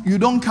cross, you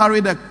don't carry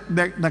the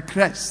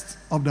crest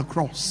of the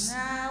cross.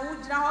 Na wo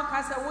jina ho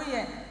ka se wo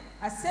ye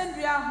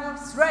asendua ho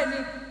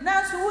srani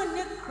na so wo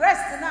ni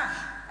crest na.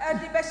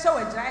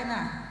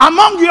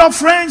 Among your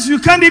friends, you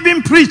can't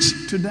even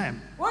preach to them.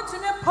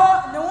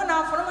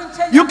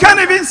 You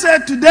can't even say,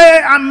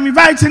 today I'm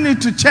inviting you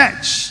to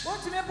church.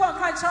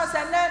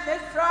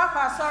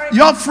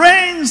 Your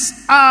friends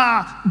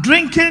are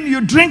drinking,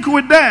 you drink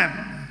with them.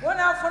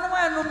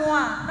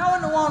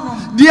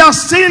 They are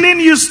stealing,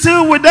 you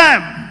steal with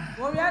them.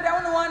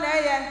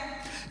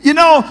 You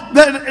know,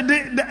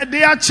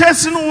 they are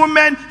chasing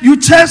women, you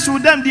chase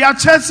with them. They are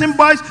chasing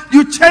boys,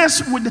 you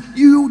chase with them.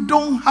 You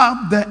don't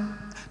have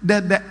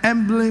the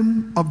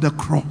emblem of the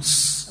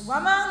cross.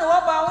 When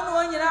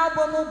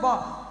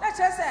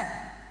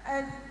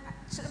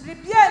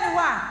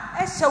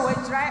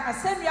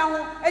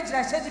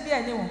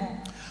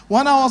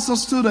I was a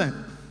student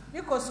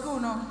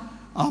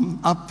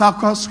at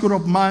Takwa School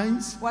of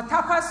Mines,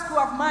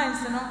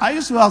 I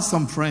used to have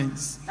some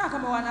friends.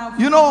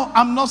 You know,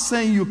 I'm not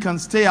saying you can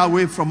stay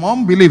away from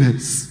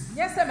unbelievers.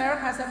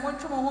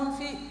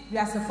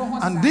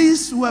 And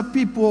these were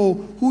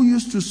people who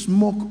used to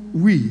smoke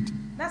weed.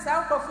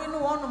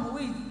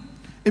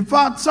 In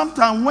fact,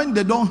 sometimes when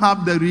they don't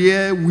have the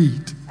real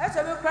weed,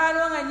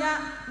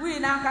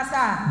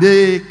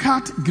 they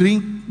cut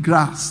green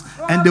grass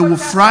and they will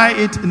fry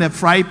it in a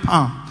fry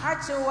pan.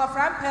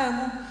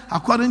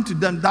 According to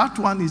them, that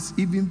one is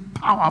even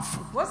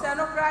powerful.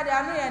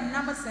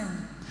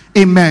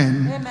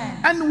 Amen.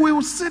 Amen. And we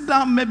will sit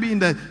down maybe in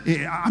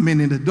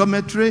the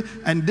dormitory,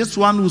 and this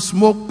one will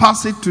smoke,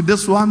 pass it to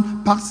this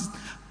one, pass it.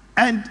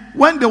 And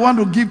when they want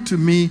to give to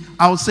me,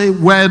 I will say,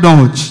 well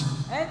dodge.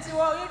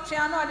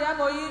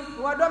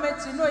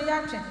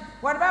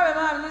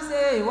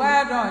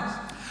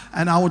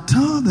 And I will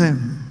tell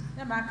them,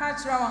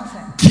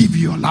 give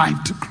your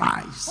life to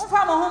Christ.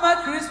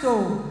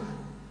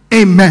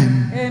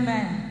 Amen.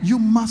 Amen. You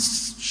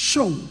must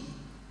show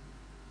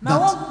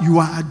that you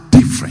are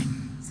different.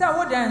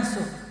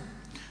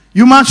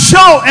 You must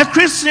show a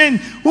Christian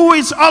who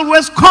is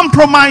always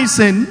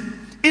compromising.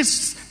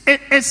 It's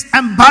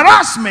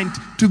embarrassment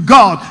to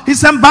God.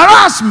 It's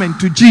embarrassment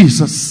to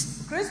Jesus.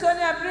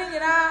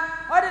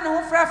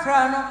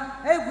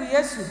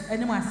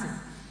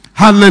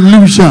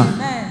 Hallelujah.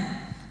 Amen.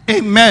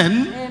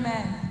 Amen.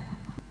 Amen.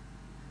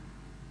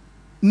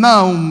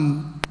 Now,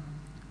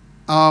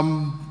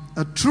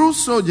 true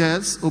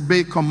soldiers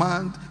obey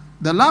command.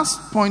 The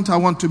last point I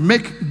want to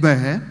make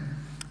there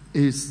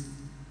is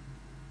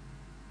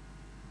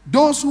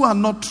those who are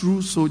not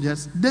true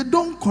soldiers, they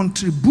don't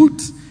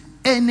contribute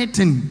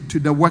anything to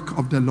the work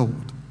of the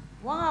Lord.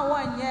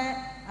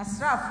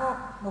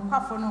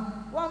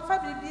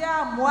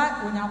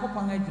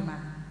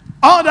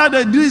 All that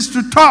they do is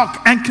to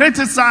talk and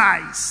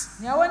criticize.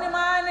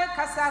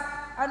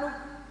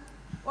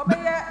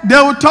 They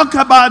will talk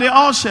about the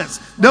ushers.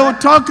 They will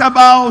talk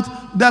about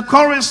the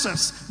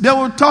choruses. They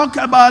will talk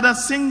about the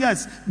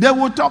singers. They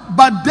will talk,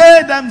 but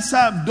they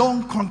themselves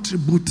don't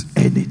contribute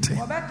anything.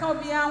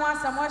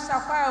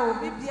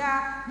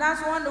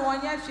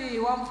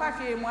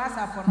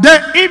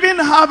 They even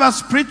have a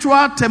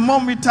spiritual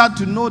thermometer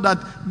to know that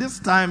this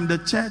time the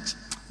church,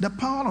 the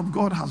power of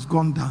God has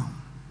gone down.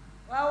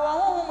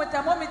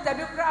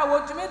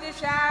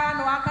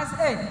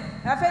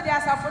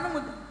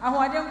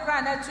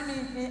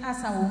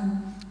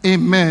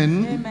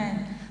 Amen.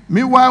 Amen.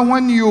 Meanwhile,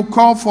 when you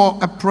call for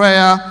a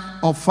prayer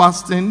or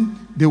fasting,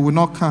 they will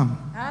not come.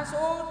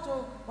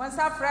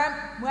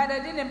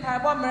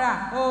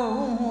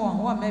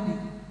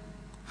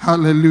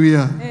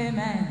 Hallelujah.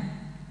 Amen.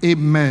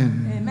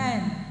 Amen.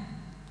 Amen.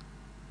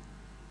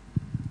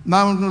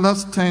 Now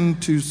let's turn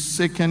to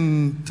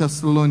 2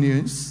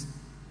 Thessalonians.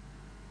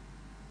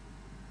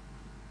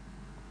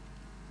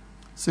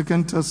 2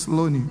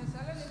 Thessalonians.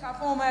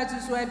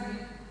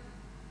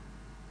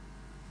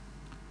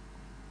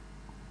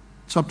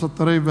 Chapter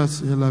 3,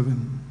 verse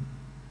 11.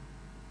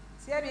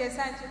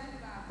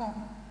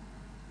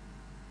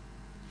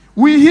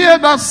 We hear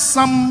that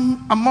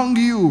some among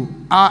you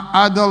are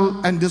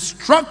idle and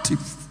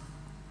destructive.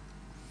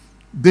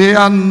 They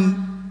are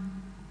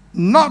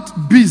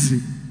not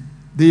busy.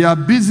 They are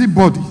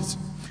busybodies.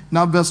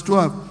 Now verse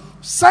 12.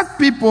 Such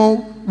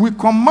people we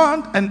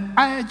command and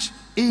urge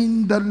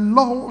in the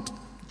Lord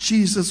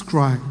Jesus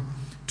Christ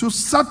to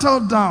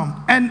settle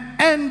down and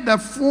end the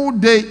full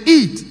day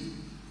eat.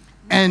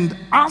 And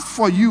as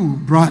for you,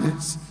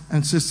 brothers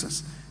and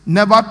sisters,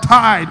 never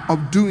tired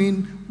of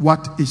doing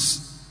what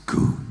is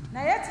good.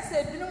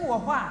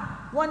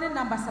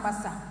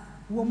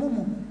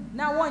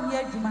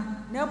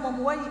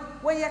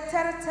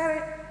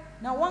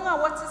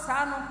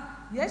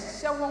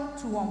 yes, shall want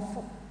to one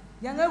for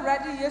young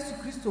already, yes,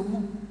 Christo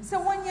moon. So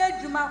 1 year,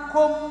 Juma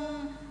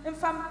come and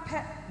fam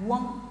pet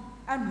one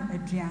and a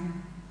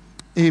dream.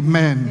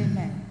 Amen.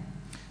 Amen.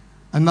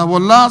 And our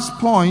last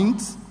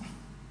point,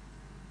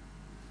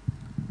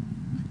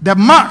 the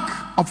mark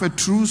of a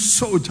true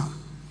soldier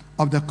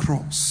of the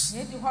cross.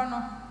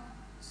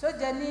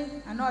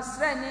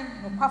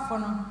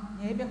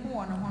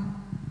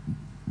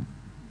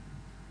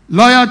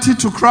 Loyalty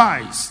to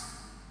Christ.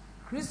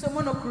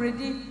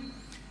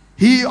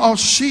 He or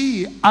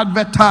she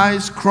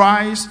advertised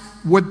Christ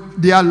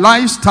with their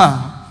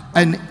lifestyle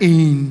and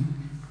in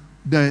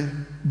the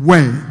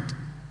word.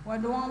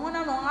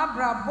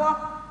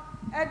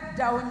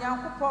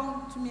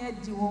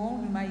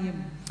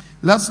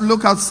 Let's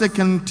look at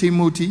 2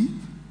 Timothy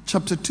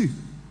chapter 2.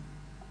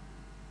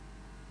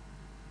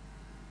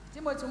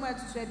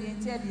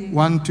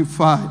 1 to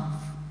 5.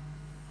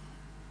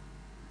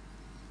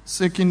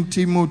 2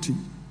 Timothy.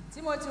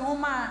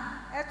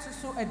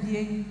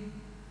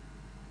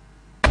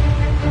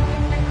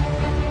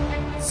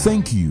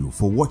 Thank you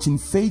for watching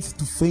Faith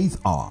to Faith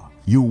Hour.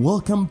 You're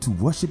welcome to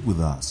worship with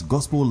us,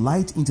 Gospel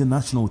Light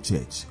International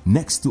Church,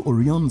 next to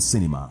Orion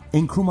Cinema,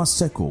 Nkrumah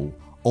Circle,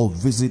 or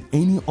visit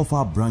any of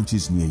our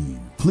branches near you.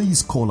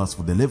 Please call us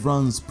for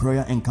deliverance,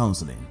 prayer, and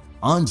counseling.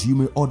 And you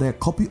may order a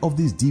copy of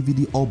this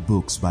DVD or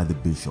books by the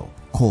Bishop.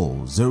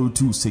 Call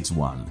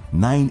 0261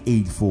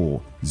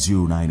 984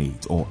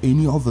 098 or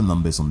any of the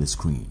numbers on the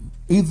screen.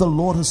 If the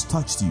Lord has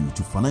touched you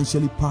to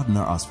financially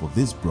partner us for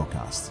this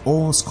broadcast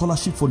or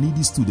scholarship for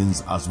needy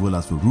students as well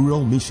as for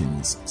rural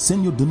missions,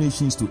 send your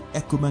donations to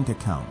EcoBank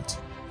account,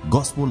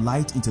 Gospel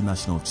Light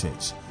International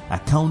Church,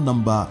 account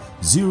number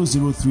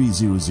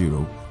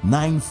 00300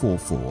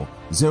 944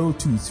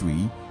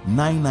 023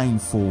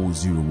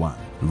 99401,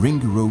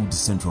 Ring Road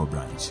Central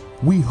Branch.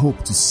 We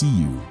hope to see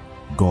you.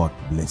 God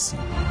bless you.